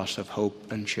further loss of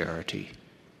hope and charity,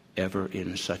 ever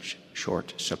in such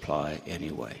short supply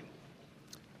anyway.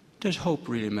 Does hope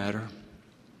really matter,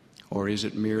 or is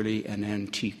it merely an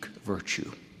antique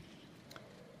virtue?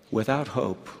 Without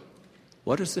hope,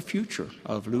 what is the future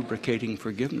of lubricating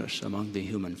forgiveness among the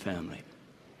human family?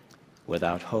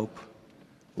 Without hope,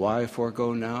 why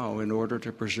forego now in order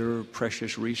to preserve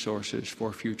precious resources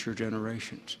for future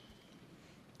generations?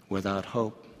 Without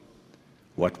hope,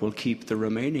 What will keep the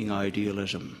remaining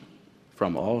idealism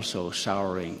from also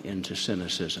souring into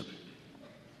cynicism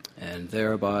and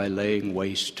thereby laying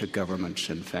waste to governments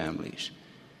and families,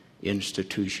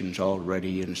 institutions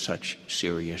already in such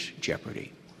serious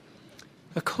jeopardy?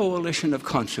 A coalition of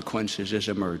consequences is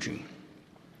emerging.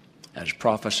 As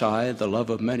prophesied, the love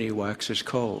of many waxes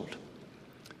cold.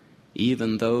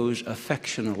 Even those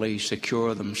affectionately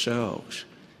secure themselves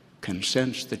can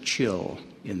sense the chill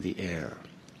in the air.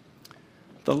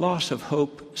 The loss of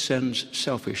hope sends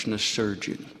selfishness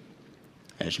surging,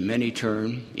 as many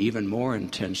turn even more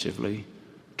intensively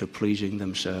to pleasing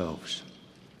themselves.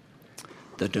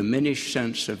 The diminished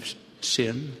sense of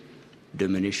sin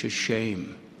diminishes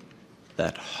shame,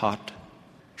 that hot,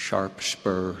 sharp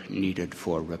spur needed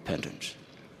for repentance.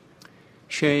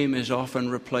 Shame is often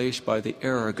replaced by the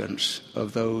arrogance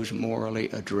of those morally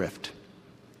adrift,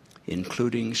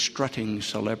 including strutting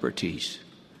celebrities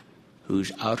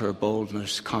whose outer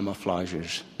boldness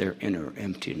camouflages their inner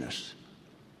emptiness.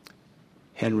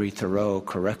 Henry Thoreau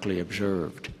correctly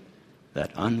observed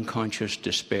that unconscious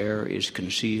despair is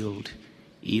concealed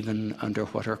even under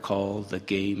what are called the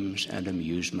games and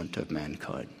amusement of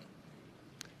mankind.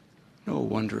 No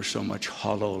wonder so much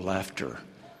hollow laughter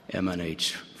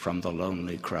emanates from the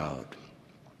lonely crowd.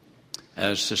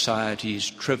 As societies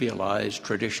trivialize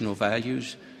traditional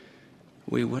values,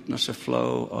 we witness a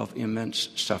flow of immense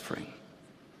suffering.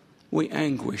 We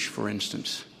anguish, for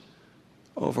instance,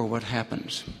 over what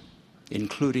happens,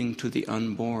 including to the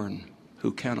unborn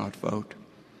who cannot vote,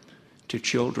 to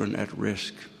children at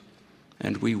risk,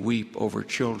 and we weep over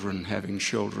children having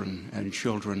children and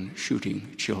children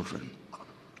shooting children.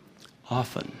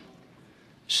 Often,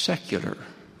 secular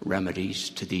remedies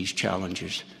to these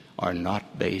challenges are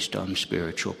not based on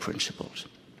spiritual principles.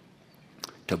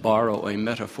 To borrow a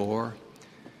metaphor,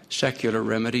 secular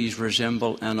remedies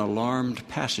resemble an alarmed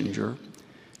passenger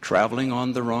traveling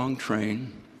on the wrong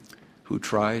train who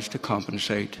tries to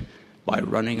compensate by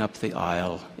running up the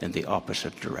aisle in the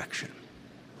opposite direction.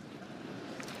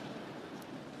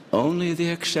 Only the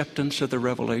acceptance of the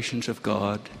revelations of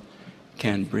God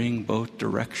can bring both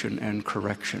direction and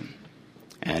correction,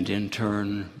 and in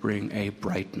turn bring a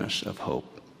brightness of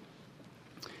hope.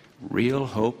 Real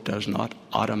hope does not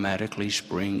automatically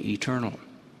spring eternal,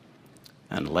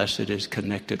 unless it is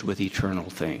connected with eternal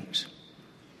things.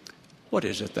 What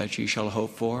is it that ye shall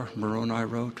hope for? Moroni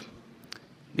wrote.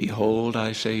 Behold,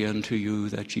 I say unto you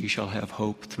that ye shall have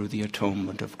hope through the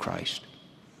atonement of Christ.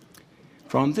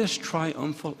 From this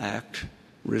triumphal act,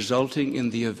 resulting in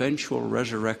the eventual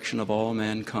resurrection of all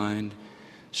mankind,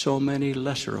 so many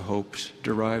lesser hopes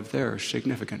derive their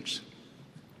significance.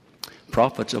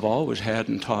 Prophets have always had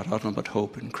and taught ultimate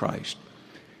hope in Christ.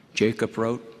 Jacob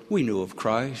wrote, we knew of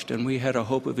Christ, and we had a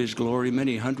hope of his glory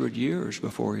many 100 years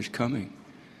before his coming,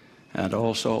 and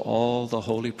also all the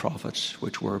holy prophets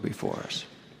which were before us.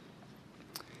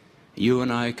 You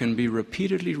and I can be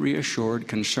repeatedly reassured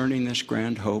concerning this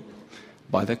grand hope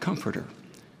by the Comforter,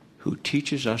 who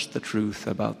teaches us the truth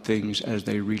about things as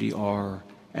they really are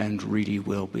and really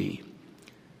will be.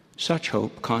 Such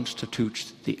hope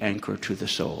constitutes the anchor to the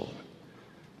soul.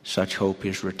 Such hope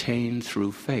is retained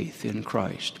through faith in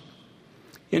Christ.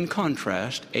 In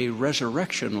contrast, a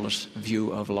resurrectionless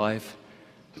view of life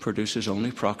produces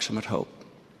only proximate hope.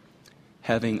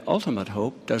 Having ultimate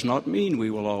hope does not mean we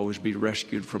will always be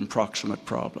rescued from proximate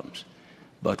problems,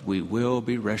 but we will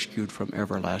be rescued from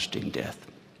everlasting death.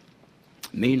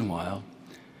 Meanwhile,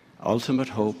 ultimate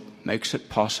hope makes it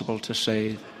possible to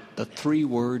say the three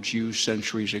words used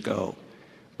centuries ago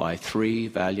by three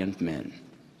valiant men.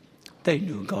 They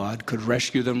knew God could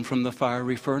rescue them from the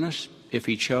fiery furnace if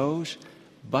he chose,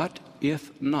 but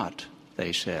if not,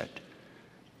 they said,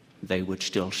 they would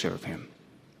still serve him.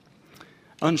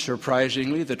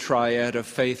 Unsurprisingly, the triad of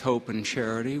faith, hope, and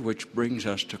charity, which brings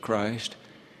us to Christ,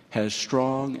 has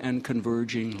strong and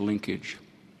converging linkage.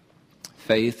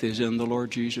 Faith is in the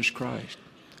Lord Jesus Christ.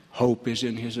 Hope is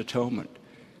in his atonement.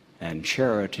 And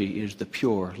charity is the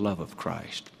pure love of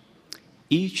Christ.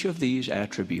 Each of these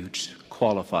attributes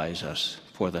qualifies us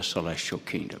for the celestial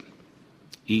kingdom.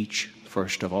 Each,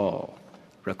 first of all,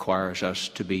 requires us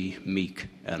to be meek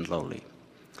and lowly.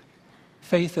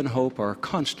 Faith and hope are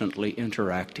constantly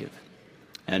interactive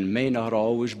and may not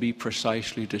always be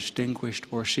precisely distinguished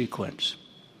or sequenced.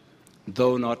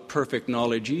 Though not perfect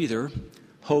knowledge either,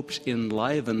 hope's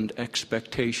enlivened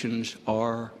expectations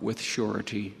are with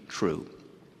surety true.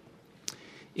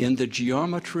 In the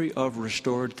geometry of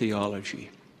restored theology,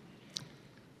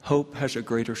 hope has a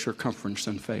greater circumference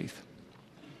than faith.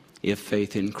 If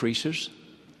faith increases,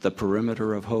 the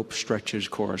perimeter of hope stretches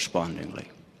correspondingly.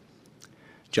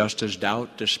 Just as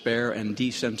doubt, despair, and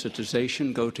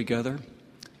desensitization go together,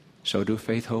 so do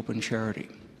faith, hope, and charity.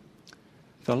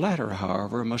 The latter,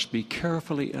 however, must be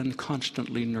carefully and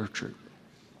constantly nurtured,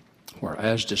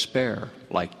 whereas despair,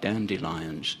 like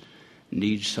dandelions,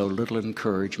 needs so little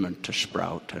encouragement to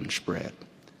sprout and spread.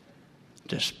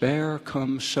 Despair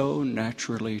comes so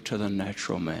naturally to the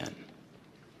natural man.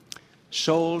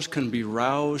 Souls can be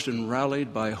roused and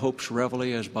rallied by hope's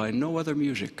reveille as by no other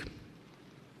music.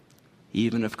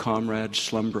 Even if comrades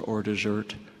slumber or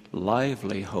desert,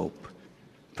 lively hope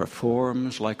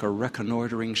performs like a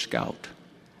reconnoitering scout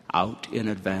out in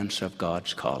advance of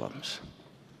God's columns.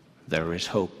 There is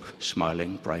hope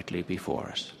smiling brightly before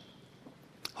us.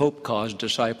 Hope caused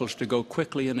disciples to go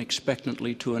quickly and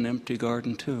expectantly to an empty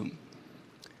garden tomb.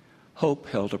 Hope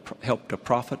helped a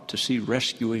prophet to see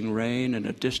rescuing rain in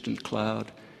a distant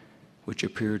cloud which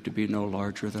appeared to be no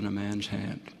larger than a man's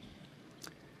hand.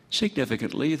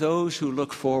 Significantly, those who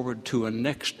look forward to a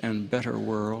next and better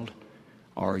world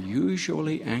are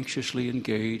usually anxiously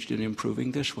engaged in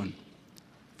improving this one,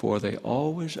 for they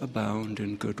always abound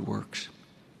in good works.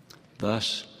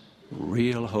 Thus,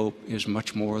 real hope is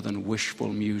much more than wishful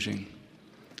musing.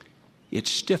 It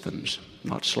stiffens,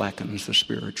 not slackens, the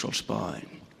spiritual spine.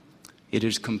 It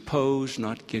is composed,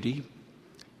 not giddy,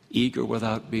 eager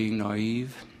without being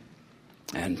naive,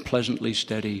 and pleasantly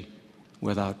steady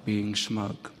without being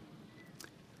smug.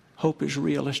 Hope is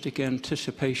realistic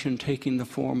anticipation taking the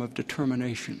form of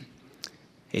determination,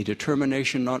 a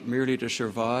determination not merely to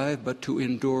survive, but to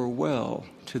endure well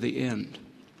to the end.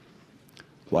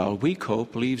 While weak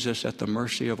hope leaves us at the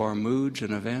mercy of our moods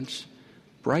and events,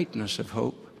 brightness of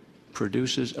hope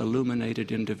produces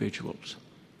illuminated individuals.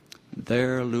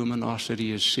 Their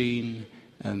luminosity is seen,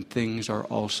 and things are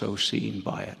also seen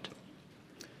by it.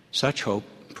 Such hope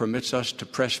permits us to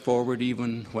press forward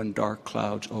even when dark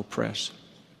clouds oppress.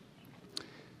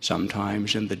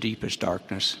 Sometimes in the deepest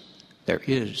darkness, there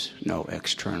is no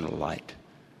external light,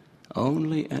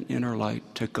 only an inner light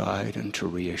to guide and to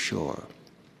reassure.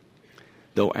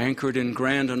 Though anchored in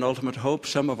grand and ultimate hope,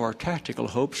 some of our tactical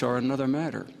hopes are another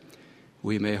matter.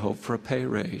 We may hope for a pay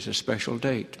raise, a special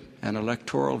date, an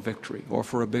electoral victory, or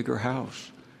for a bigger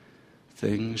house,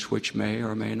 things which may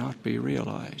or may not be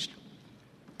realized.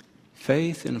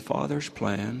 Faith in Father's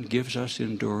plan gives us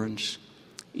endurance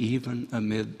even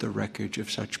amid the wreckage of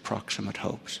such proximate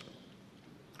hopes.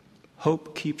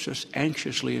 Hope keeps us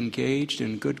anxiously engaged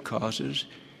in good causes,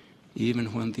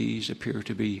 even when these appear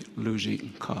to be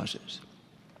losing causes.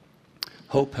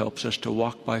 Hope helps us to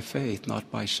walk by faith,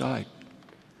 not by sight.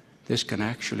 This can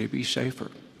actually be safer.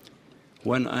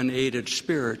 When unaided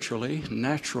spiritually,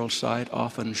 natural sight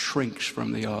often shrinks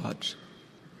from the odds.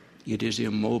 It is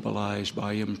immobilized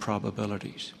by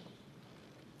improbabilities.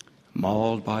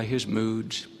 Mauled by his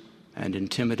moods and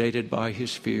intimidated by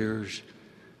his fears,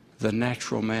 the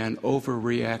natural man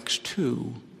overreacts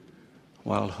too,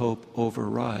 while hope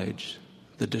overrides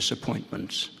the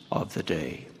disappointments of the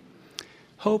day.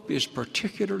 Hope is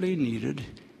particularly needed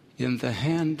in the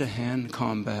hand-to-hand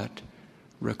combat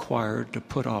required to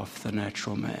put off the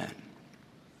natural man.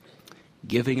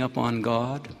 Giving up on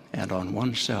God and on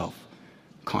oneself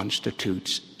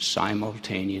constitutes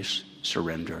simultaneous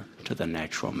surrender to the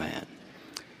natural man.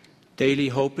 Daily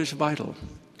hope is vital,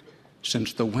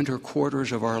 since the winter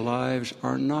quarters of our lives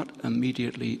are not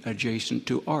immediately adjacent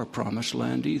to our promised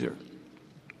land either.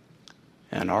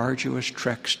 An arduous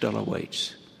trek still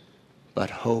awaits, but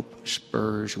hope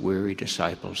spurs weary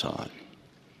disciples on.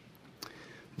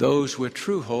 Those with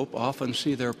true hope often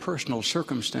see their personal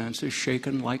circumstances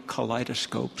shaken like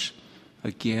kaleidoscopes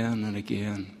again and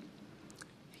again.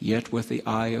 Yet with the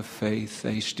eye of faith,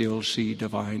 they still see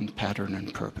divine pattern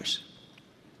and purpose.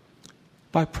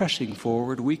 By pressing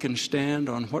forward, we can stand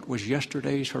on what was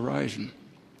yesterday's horizon,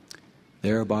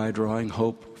 thereby drawing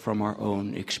hope from our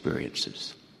own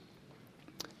experiences.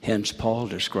 Hence, Paul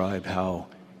described how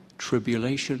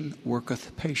tribulation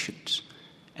worketh patience,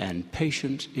 and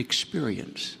patience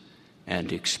experience,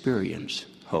 and experience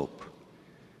hope.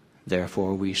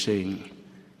 Therefore we sing,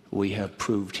 we have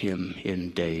proved him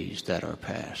in days that are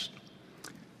past.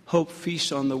 Hope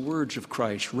feasts on the words of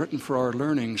Christ, written for our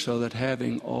learning, so that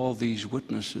having all these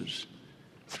witnesses,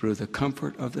 through the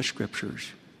comfort of the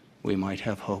Scriptures, we might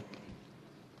have hope.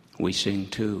 We sing,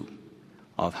 too,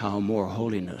 of how more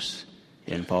holiness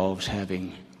involves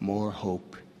having more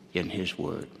hope in His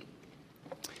Word.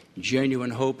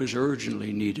 Genuine hope is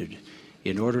urgently needed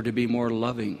in order to be more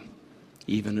loving,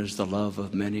 even as the love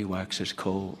of many waxes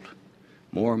cold,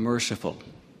 more merciful,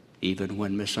 even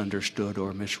when misunderstood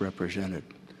or misrepresented,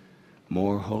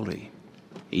 more holy,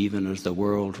 even as the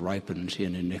world ripens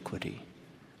in iniquity,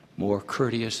 more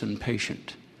courteous and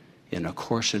patient, in a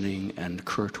coarsening and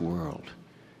curt world,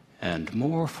 and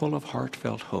more full of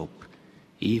heartfelt hope,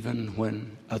 even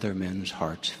when other men's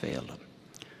hearts fail them.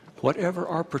 Whatever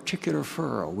our particular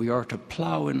furrow, we are to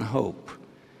plow in hope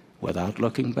without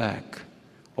looking back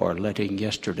or letting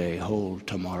yesterday hold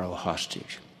tomorrow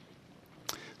hostage.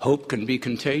 Hope can be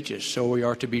contagious, so we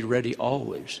are to be ready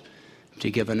always to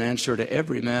give an answer to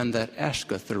every man that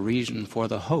asketh the reason for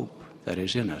the hope that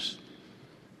is in us.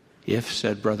 If,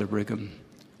 said Brother Brigham,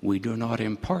 we do not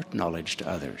impart knowledge to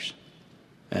others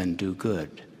and do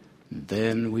good,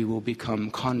 then we will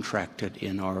become contracted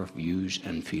in our views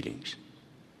and feelings.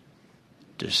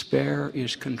 Despair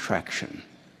is contraction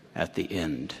at the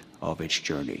end of its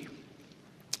journey.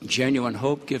 Genuine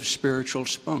hope gives spiritual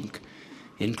spunk,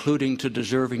 including to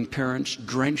deserving parents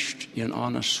drenched in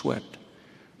honest sweat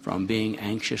from being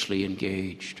anxiously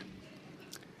engaged.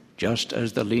 Just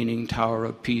as the Leaning Tower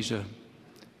of Pisa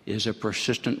is a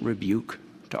persistent rebuke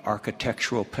to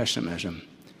architectural pessimism,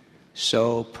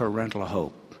 so parental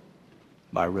hope,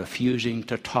 by refusing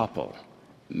to topple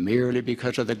merely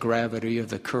because of the gravity of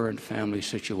the current family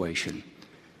situation,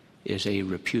 is a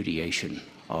repudiation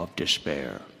of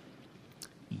despair.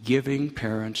 Giving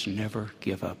parents never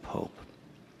give up hope.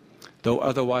 Though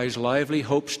otherwise lively,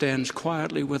 hope stands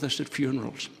quietly with us at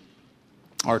funerals.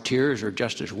 Our tears are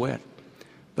just as wet,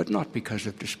 but not because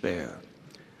of despair.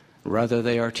 Rather,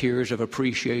 they are tears of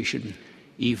appreciation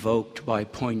evoked by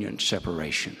poignant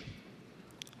separation.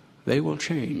 They will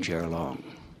change ere long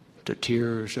to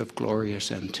tears of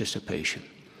glorious anticipation.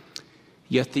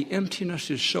 Yet the emptiness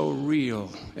is so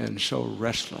real and so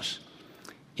restless,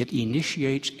 it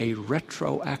initiates a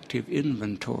retroactive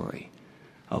inventory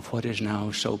of what is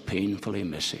now so painfully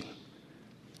missing.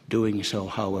 Doing so,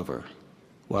 however,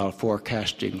 while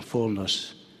forecasting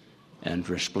fullness and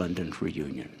resplendent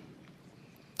reunion.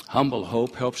 Humble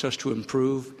hope helps us to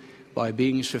improve by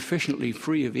being sufficiently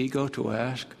free of ego to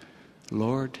ask,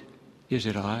 Lord, is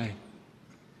it I?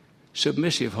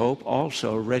 Submissive hope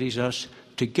also readies us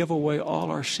to give away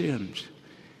all our sins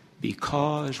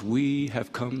because we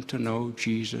have come to know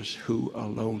Jesus, who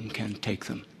alone can take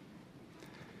them.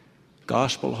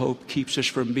 Gospel hope keeps us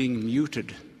from being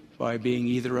muted by being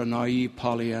either a naive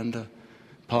Pollyanna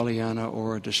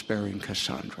or a despairing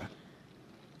Cassandra.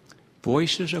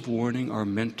 Voices of warning are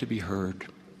meant to be heard,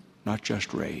 not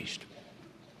just raised.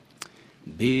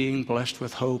 Being blessed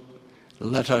with hope,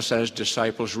 let us as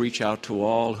disciples reach out to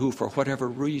all who, for whatever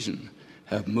reason,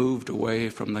 have moved away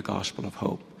from the gospel of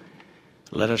hope.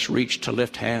 Let us reach to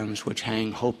lift hands which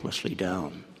hang hopelessly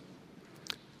down.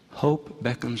 Hope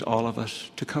beckons all of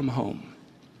us to come home,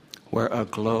 where a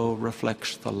glow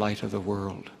reflects the light of the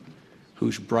world,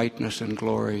 whose brightness and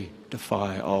glory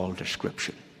defy all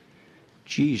description.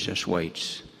 Jesus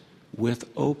waits with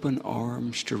open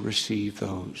arms to receive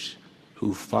those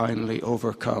who finally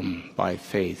overcome by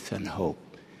faith and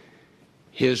hope.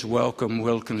 His welcome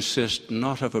will consist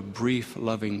not of a brief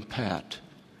loving pat,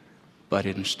 but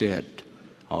instead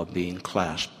of being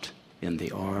clasped in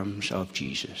the arms of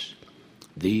Jesus.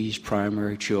 These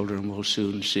primary children will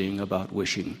soon sing about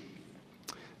wishing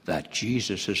that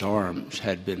Jesus' arms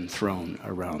had been thrown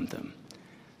around them.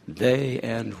 They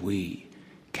and we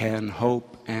can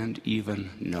hope and even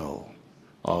know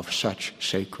of such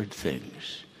sacred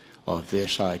things. Of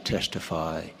this I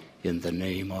testify in the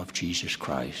name of Jesus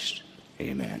Christ.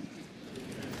 Amen.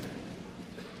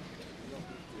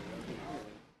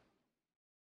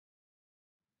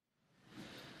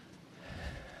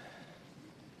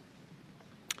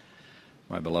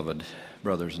 My beloved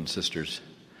brothers and sisters,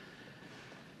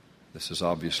 this is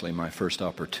obviously my first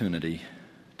opportunity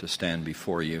to stand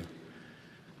before you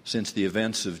since the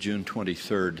events of June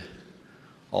 23rd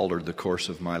altered the course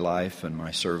of my life and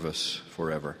my service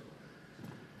forever.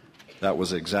 That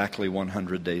was exactly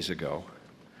 100 days ago,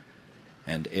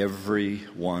 and every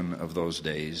one of those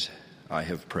days I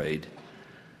have prayed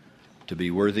to be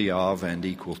worthy of and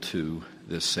equal to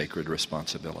this sacred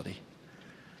responsibility.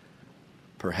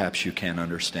 Perhaps you can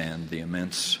understand the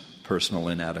immense personal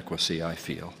inadequacy I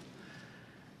feel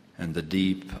and the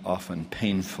deep, often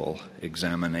painful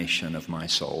examination of my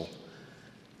soul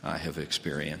I have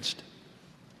experienced.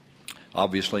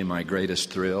 Obviously, my greatest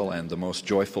thrill and the most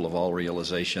joyful of all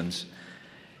realizations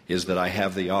is that I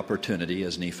have the opportunity,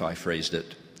 as Nephi phrased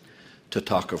it, to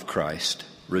talk of Christ,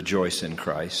 rejoice in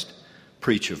Christ,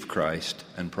 preach of Christ,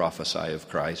 and prophesy of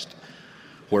Christ,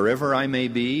 wherever I may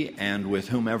be and with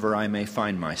whomever I may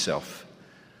find myself,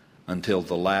 until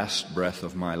the last breath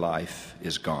of my life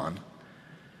is gone.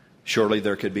 Surely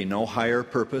there could be no higher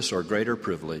purpose or greater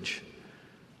privilege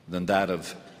than that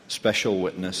of special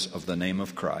witness of the name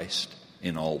of Christ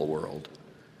in all the world.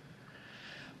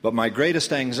 But my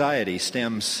greatest anxiety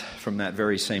stems from that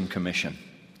very same commission.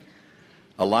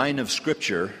 A line of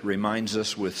Scripture reminds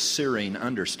us with searing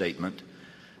understatement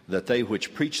that they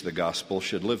which preach the gospel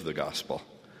should live the gospel.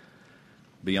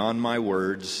 Beyond my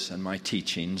words and my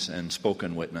teachings and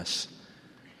spoken witness,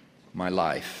 my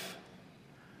life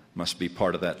must be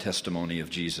part of that testimony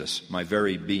of Jesus. My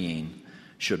very being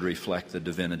should reflect the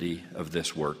divinity of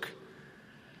this work.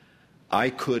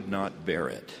 I could not bear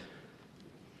it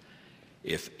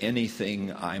if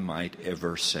anything I might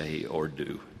ever say or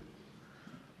do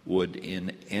would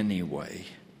in any way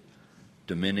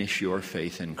diminish your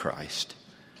faith in Christ,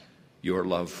 your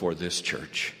love for this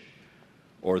church,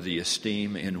 or the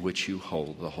esteem in which you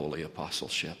hold the holy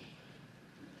apostleship.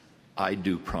 I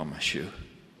do promise you,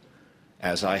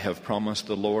 as I have promised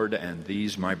the Lord and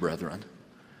these my brethren,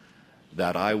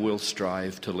 that I will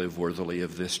strive to live worthily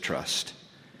of this trust,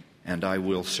 and I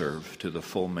will serve to the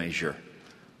full measure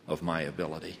of my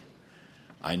ability.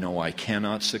 I know I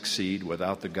cannot succeed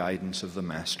without the guidance of the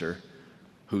Master,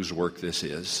 whose work this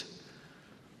is.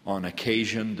 On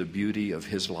occasion, the beauty of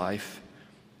his life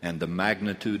and the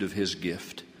magnitude of his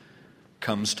gift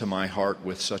comes to my heart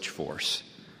with such force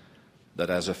that,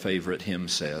 as a favorite hymn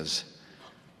says,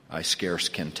 I scarce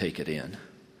can take it in.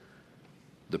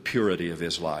 The purity of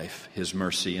his life, his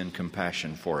mercy and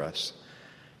compassion for us,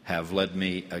 have led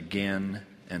me again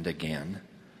and again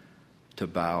to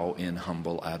bow in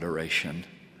humble adoration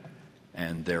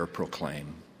and there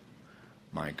proclaim,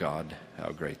 my God,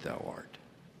 how great thou art.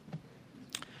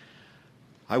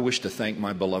 I wish to thank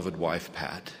my beloved wife,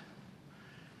 Pat,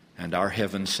 and our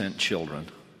heaven-sent children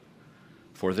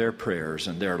for their prayers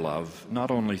and their love,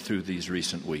 not only through these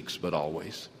recent weeks, but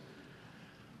always.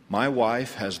 My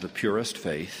wife has the purest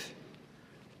faith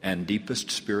and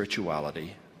deepest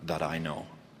spirituality that I know.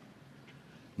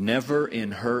 Never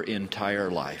in her entire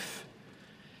life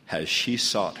has she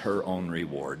sought her own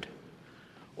reward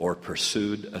or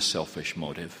pursued a selfish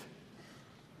motive.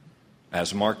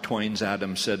 As Mark Twain's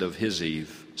Adam said of his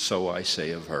Eve, so I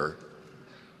say of her,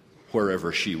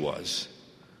 wherever she was,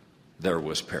 there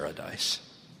was paradise.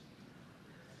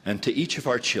 And to each of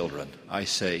our children, I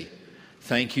say,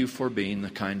 thank you for being the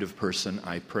kind of person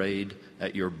I prayed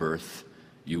at your birth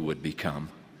you would become.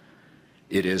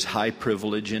 It is high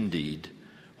privilege indeed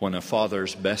when a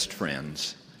father's best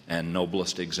friends and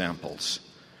noblest examples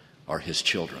are his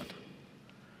children.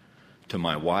 To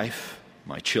my wife,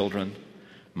 my children,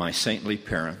 my saintly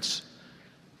parents,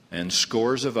 and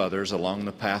scores of others along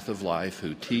the path of life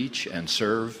who teach and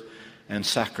serve and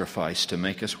sacrifice to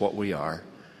make us what we are,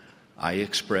 I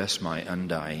express my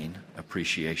undying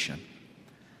appreciation.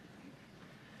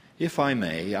 If I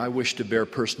may, I wish to bear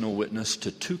personal witness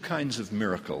to two kinds of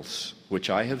miracles which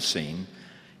I have seen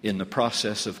in the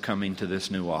process of coming to this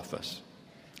new office.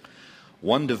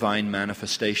 One divine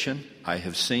manifestation I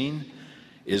have seen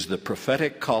is the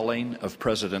prophetic calling of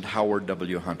President Howard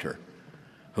W. Hunter,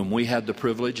 whom we had the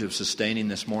privilege of sustaining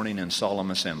this morning in solemn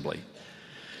assembly.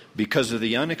 Because of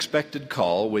the unexpected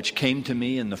call which came to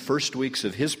me in the first weeks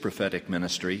of his prophetic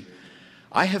ministry,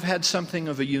 I have had something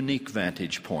of a unique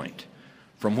vantage point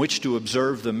from which to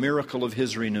observe the miracle of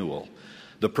his renewal,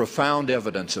 the profound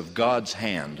evidence of God's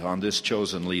hand on this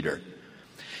chosen leader.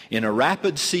 In a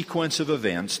rapid sequence of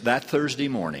events that Thursday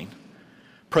morning,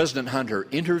 President Hunter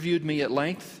interviewed me at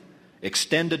length,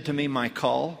 extended to me my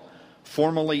call,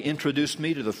 formally introduced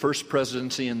me to the First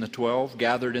Presidency and the 12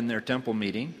 gathered in their temple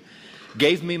meeting,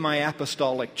 gave me my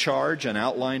apostolic charge and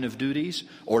outline of duties,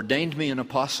 ordained me an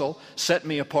apostle, set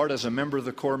me apart as a member of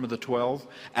the Quorum of the 12,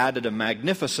 added a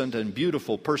magnificent and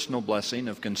beautiful personal blessing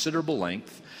of considerable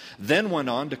length, then went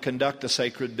on to conduct the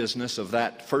sacred business of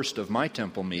that first of my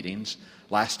temple meetings,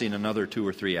 lasting another 2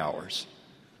 or 3 hours.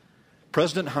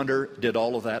 President Hunter did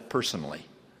all of that personally.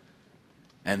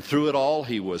 And through it all,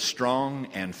 he was strong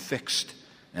and fixed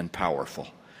and powerful.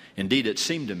 Indeed, it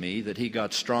seemed to me that he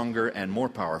got stronger and more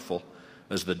powerful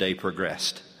as the day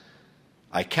progressed.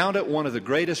 I count it one of the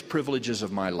greatest privileges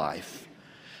of my life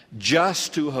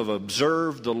just to have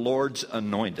observed the Lord's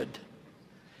anointed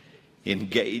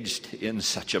engaged in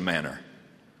such a manner.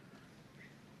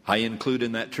 I include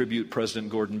in that tribute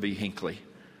President Gordon B. Hinckley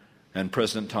and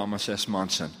President Thomas S.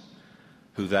 Monson,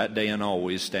 who that day and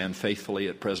always stand faithfully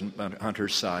at President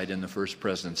Hunter's side in the First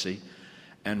Presidency,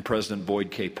 and President Boyd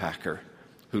K. Packer,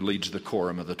 who leads the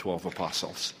Quorum of the 12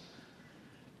 Apostles.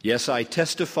 Yes, I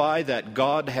testify that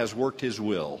God has worked his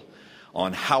will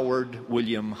on Howard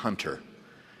William Hunter.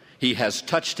 He has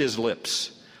touched his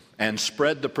lips and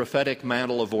spread the prophetic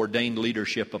mantle of ordained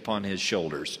leadership upon his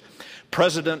shoulders.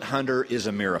 President Hunter is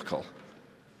a miracle.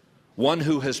 one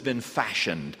who has been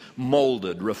fashioned,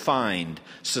 molded, refined,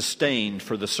 sustained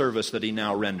for the service that he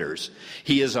now renders.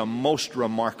 He is a most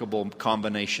remarkable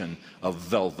combination of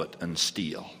velvet and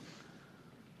steel.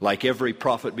 Like every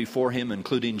prophet before him,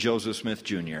 including Joseph Smith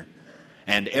Jr.,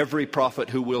 and every prophet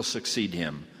who will succeed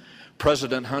him,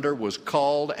 President Hunter was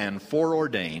called and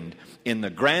foreordained in the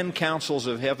grand councils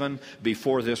of heaven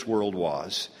before this world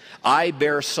was. I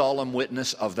bear solemn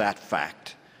witness of that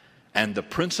fact and the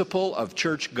principle of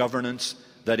church governance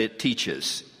that it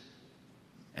teaches.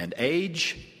 And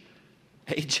age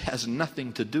has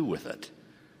nothing to do with it.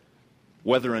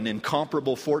 Whether an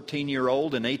incomparable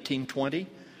 14-year-old in 1820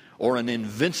 or an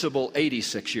invincible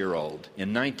 86-year-old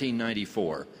in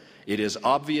 1994, it is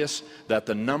obvious that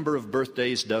the number of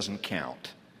birthdays doesn't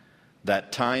count,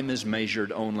 that time is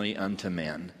measured only unto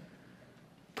men.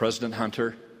 President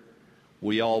Hunter,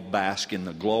 we all bask in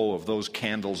the glow of those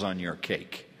candles on your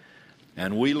cake.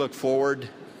 And we look forward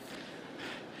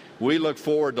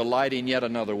to lighting yet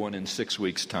another one in 6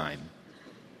 weeks' time.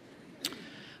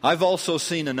 I've also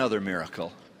seen another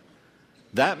miracle.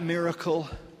 That miracle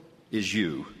is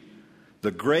you,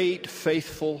 the great,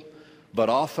 faithful, but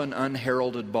often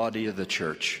unheralded body of the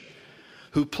church,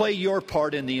 who play your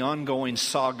part in the ongoing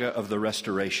saga of the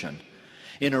restoration.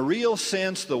 In a real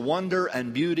sense, the wonder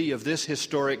and beauty of this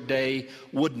historic day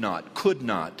could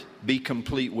not be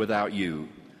complete without you.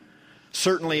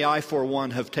 Certainly I, for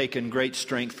one, have taken great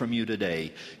strength from you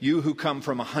today, you who come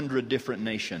from 100 different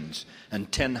nations and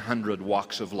 1,000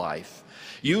 walks of life,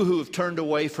 you who have turned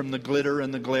away from the glitter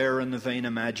and the glare and the vain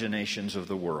imaginations of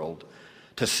the world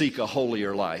to seek a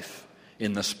holier life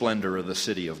in the splendor of the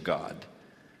city of God,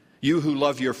 you who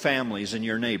love your families and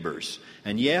your neighbors,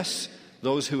 and yes,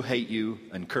 those who hate you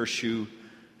and curse you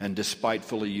and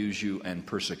despitefully use you and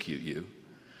persecute you,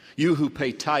 you who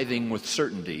pay tithing with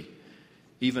certainty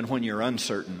even when you're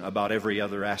uncertain about every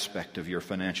other aspect of your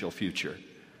financial future.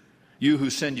 You who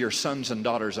send your sons and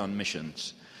daughters on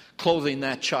missions, clothing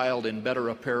that child in better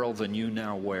apparel than you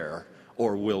now wear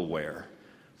or will wear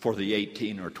for the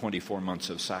 18 or 24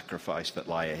 months of sacrifice that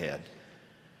lie ahead.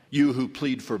 You who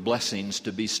plead for blessings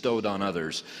to be bestowed on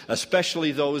others,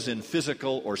 especially those in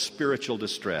physical or spiritual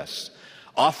distress,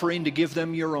 offering to give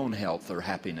them your own health or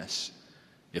happiness,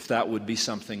 if that would be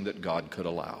something that God could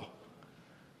allow.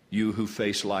 You who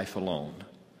face life alone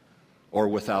or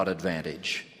without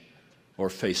advantage or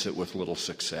face it with little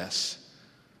success.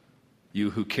 You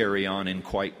who carry on in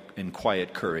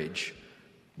quiet courage,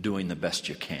 doing the best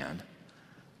you can.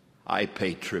 I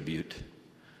pay tribute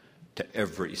to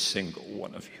every single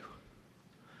one of you.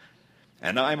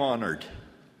 And I'm honored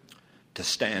to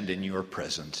stand in your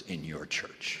presence in your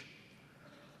church.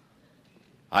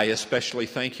 I especially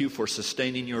thank you for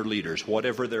sustaining your leaders,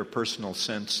 whatever their personal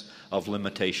sense of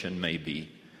limitation may be.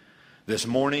 This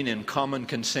morning, in common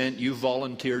consent, you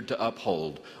volunteered to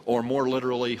uphold, or more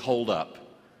literally, hold up,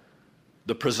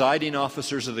 the presiding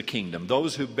officers of the kingdom,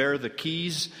 those who bear the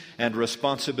keys and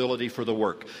responsibility for the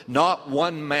work, not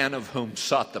one man of whom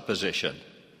sought the position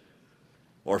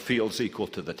or feels equal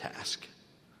to the task.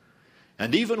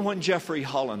 And even when Jeffrey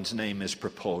Holland's name is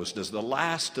proposed as the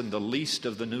last and the least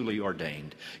of the newly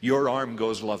ordained, your arm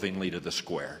goes lovingly to the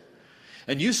square.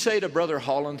 And you say to Brother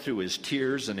Holland through his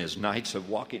tears and his nights of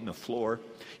walking the floor,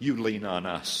 you lean on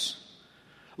us.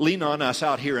 Lean on us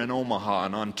out here in Omaha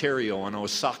and Ontario and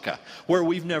Osaka, where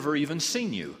we've never even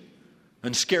seen you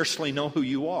and scarcely know who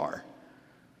you are.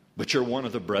 But you're one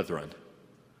of the brethren.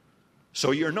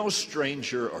 So you're no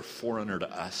stranger or foreigner to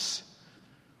us,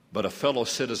 but a fellow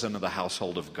citizen of the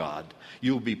household of God.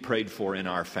 You'll be prayed for in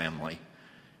our family,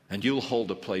 and you'll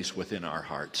hold a place within our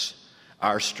hearts.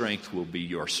 Our strength will be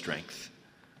your strength.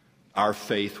 Our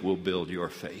faith will build your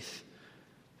faith,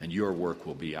 and your work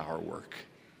will be our work.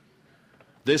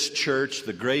 This church,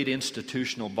 the great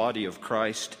institutional body of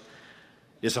Christ,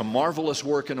 is a marvelous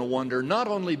work and a wonder, not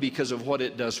only because of what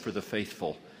it does for the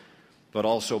faithful, but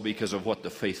also because of what the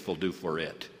faithful do for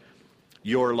it.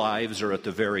 Your lives are at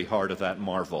the very heart of that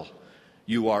marvel.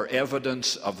 You are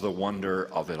evidence of the wonder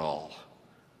of it all.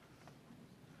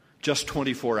 Just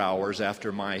 24 hours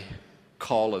after my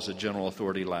call as a general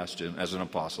authority last June, as an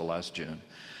apostle last June,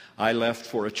 I left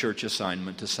for a church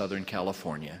assignment to Southern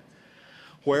California,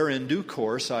 where in due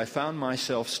course I found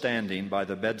myself standing by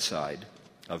the bedside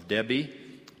of Debbie,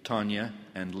 Tanya,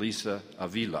 and Lisa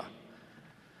Avila.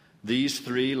 These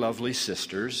three lovely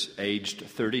sisters, aged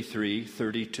 33,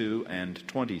 32, and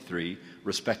 23,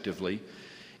 respectively,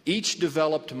 each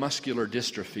developed muscular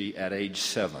dystrophy at age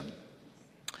 7.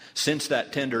 Since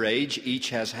that tender age, each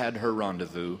has had her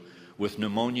rendezvous with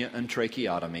pneumonia and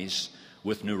tracheotomies,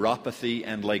 with neuropathy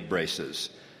and leg braces.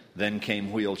 Then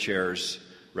came wheelchairs,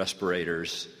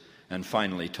 respirators, and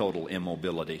finally total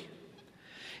immobility.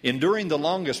 Enduring the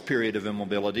longest period of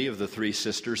immobility of the three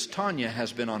sisters, Tanya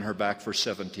has been on her back for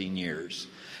 17 years,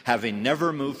 having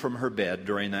never moved from her bed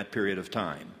during that period of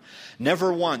time.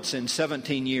 Never once in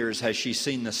 17 years has she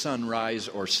seen the sun rise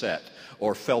or set,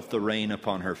 or felt the rain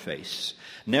upon her face.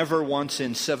 Never once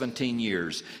in 17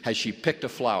 years has she picked a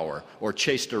flower, or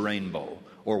chased a rainbow,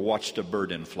 or watched a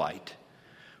bird in flight.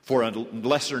 For a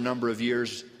lesser number of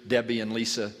years, Debbie and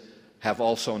Lisa have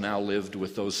also now lived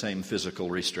with those same physical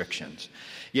restrictions.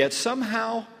 Yet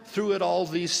somehow, through it all,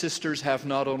 these sisters have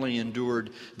not only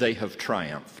endured, they have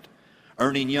triumphed,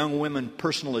 earning young women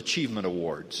personal achievement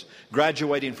awards,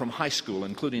 graduating from high school,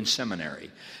 including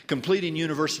seminary, completing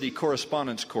university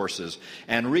correspondence courses,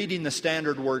 and reading the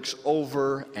standard works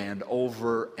over and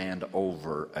over and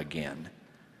over again.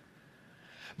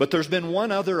 But there's been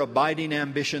one other abiding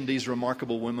ambition these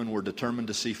remarkable women were determined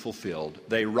to see fulfilled.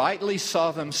 They rightly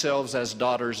saw themselves as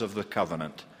daughters of the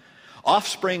covenant,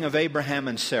 offspring of Abraham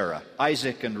and Sarah,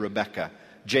 Isaac and Rebekah,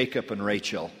 Jacob and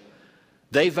Rachel.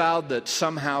 They vowed that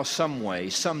somehow, some way,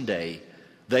 someday,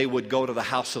 they would go to the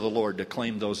house of the Lord to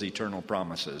claim those eternal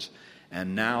promises.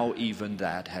 And now even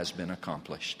that has been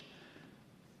accomplished.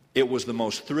 It was the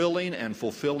most thrilling and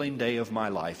fulfilling day of my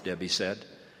life, Debbie said.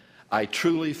 I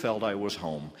truly felt I was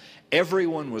home.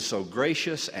 Everyone was so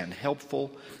gracious and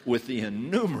helpful with the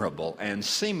innumerable and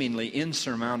seemingly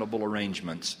insurmountable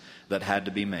arrangements that had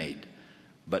to be made.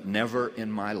 But never in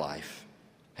my life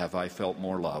have I felt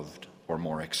more loved or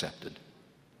more accepted.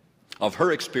 Of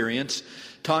her experience,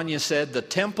 Tanya said, "The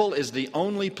temple is the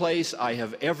only place I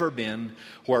have ever been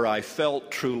where I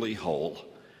felt truly whole.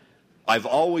 I've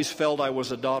always felt I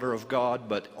was a daughter of God,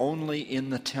 but only in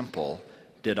the temple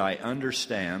did I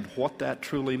understand what that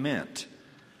truly meant.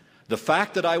 The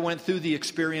fact that I went through the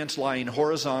experience lying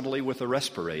horizontally with a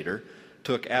respirator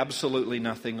took absolutely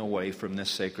nothing away from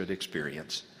this sacred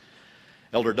experience."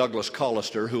 Elder Douglas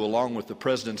Collister, who along with the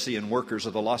presidency and workers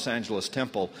of the Los Angeles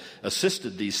Temple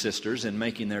assisted these sisters in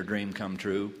making their dream come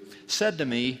true, said to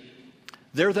me,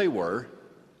 there they were,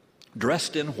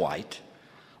 dressed in white,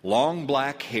 long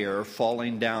black hair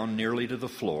falling down nearly to the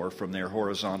floor from their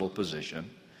horizontal position,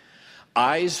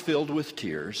 eyes filled with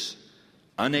tears,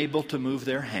 unable to move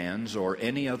their hands or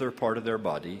any other part of their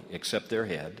body except their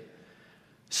head,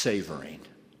 savoring,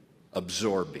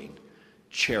 absorbing,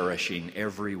 cherishing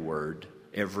every word,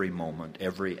 every moment,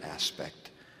 every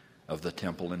aspect of the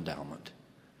temple endowment.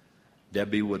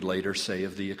 Debbie would later say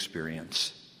of the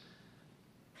experience,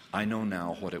 "I know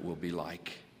now what it will be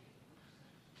like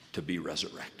to be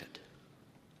resurrected,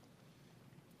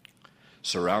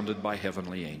 surrounded by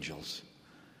heavenly angels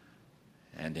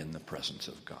and in the presence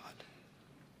of God."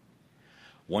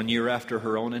 1 year after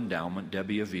her own endowment,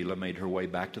 Debbie Avila made her way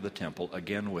back to the temple,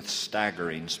 again with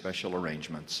staggering special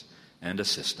arrangements and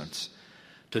assistance,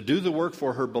 to do the work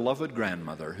for her beloved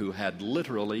grandmother, who had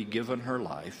literally given her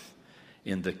life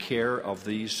in the care of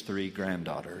these three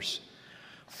granddaughters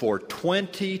for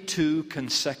 22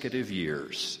 consecutive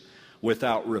years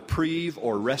without reprieve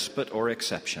or respite or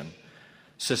exception.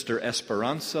 Sister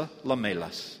Esperanza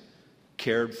Lamelas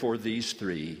cared for these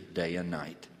three day and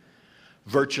night.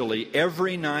 Virtually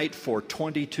every night for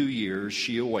 22 years,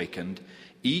 she awakened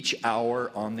each hour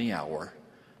on the hour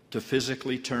to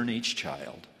physically turn each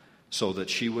child so that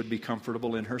she would be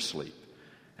comfortable in her sleep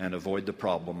and avoid the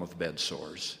problem of bed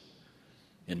sores.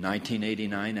 In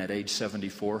 1989, at age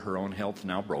 74, her own health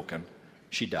now broken,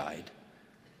 she died,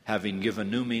 having given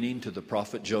new meaning to the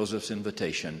prophet Joseph's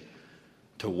invitation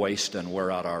to waste and wear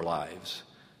out our lives,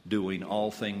 doing all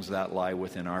things that lie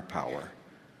within our power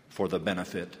for the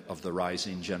benefit of the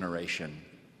rising generation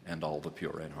and all the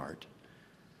pure in heart.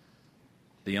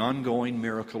 The ongoing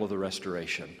miracle of the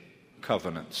restoration,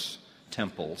 covenants,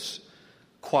 temples,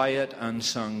 quiet,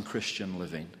 unsung Christian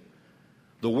living,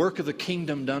 the work of the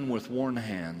kingdom done with worn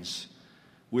hands,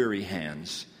 weary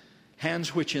hands,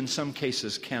 hands which in some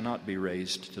cases cannot be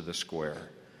raised to the square,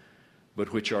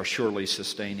 but which are surely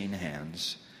sustaining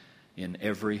hands in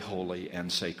every holy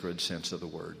and sacred sense of the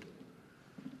word.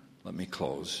 Let me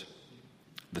close.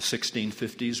 The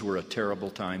 1650s were a terrible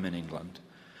time in England.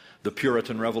 The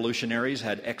Puritan revolutionaries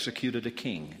had executed a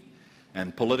king,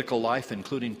 and political life,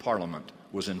 including Parliament,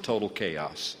 was in total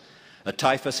chaos. A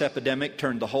typhus epidemic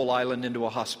turned the whole island into a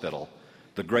hospital.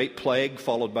 The Great Plague,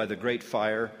 followed by the Great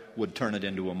Fire, would turn it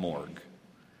into a morgue.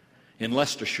 In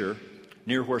Leicestershire,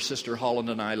 near where Sister Holland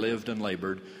and I lived and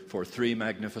labored for 3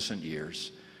 magnificent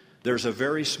years, there's a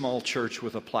very small church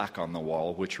with a plaque on the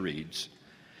wall which reads,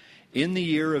 "In the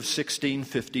year of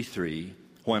 1653,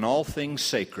 when all things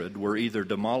sacred were either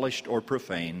demolished or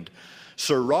profaned,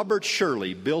 Sir Robert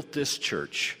Shirley built this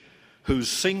church whose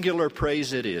singular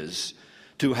praise it is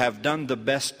to have done the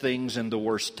best things in the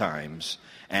worst times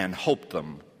and hoped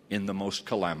them in the most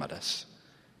calamitous.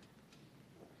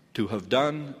 To have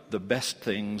done the best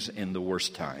things in the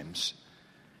worst times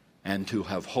and to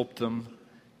have hoped them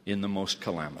in the most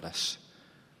calamitous.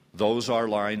 Those are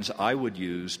lines I would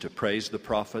use to praise the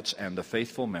prophets and the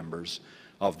faithful members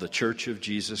of the Church of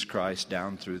Jesus Christ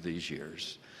down through these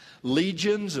years.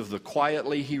 Legions of the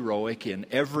quietly heroic in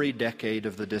every decade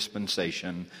of the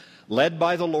dispensation, led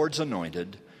by the Lord's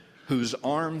anointed, whose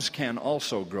arms can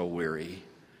also grow weary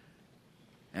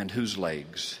and whose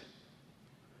legs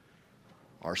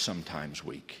are sometimes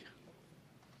weak.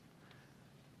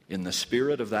 In the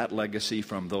spirit of that legacy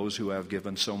from those who have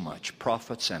given so much,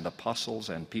 prophets and apostles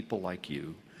and people like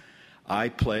you, I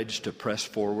pledge to press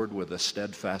forward with a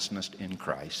steadfastness in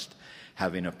Christ,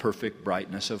 having a perfect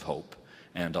brightness of hope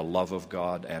and a love of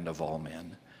God and of all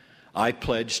men. I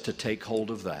pledge to take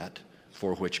hold of that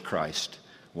for which Christ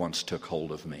once took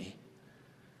hold of me.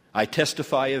 I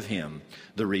testify of him,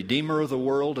 the Redeemer of the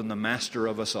world and the Master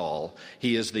of us all.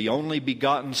 He is the only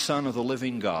begotten Son of the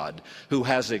living God, who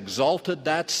has exalted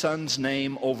that Son's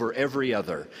name over every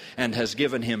other, and has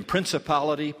given him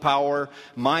principality, power,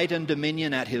 might, and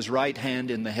dominion at his right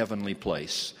hand in the heavenly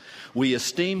place. We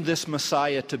esteem this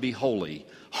Messiah to be holy,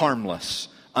 harmless,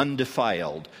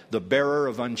 undefiled, the bearer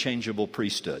of unchangeable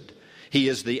priesthood. He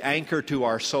is the anchor to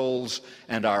our souls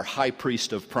and our high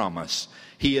priest of promise.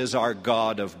 He is our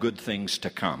God of good things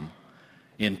to come,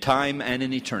 in time and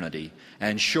in eternity,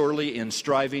 and surely in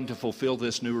striving to fulfill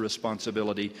this new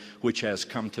responsibility which has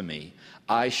come to me,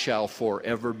 I shall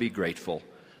forever be grateful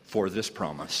for this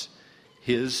promise.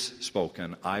 His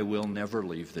spoken, I will never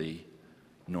leave thee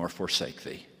nor forsake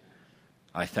thee.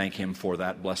 I thank him for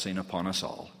that blessing upon us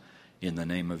all. In the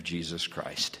name of Jesus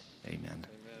Christ, amen.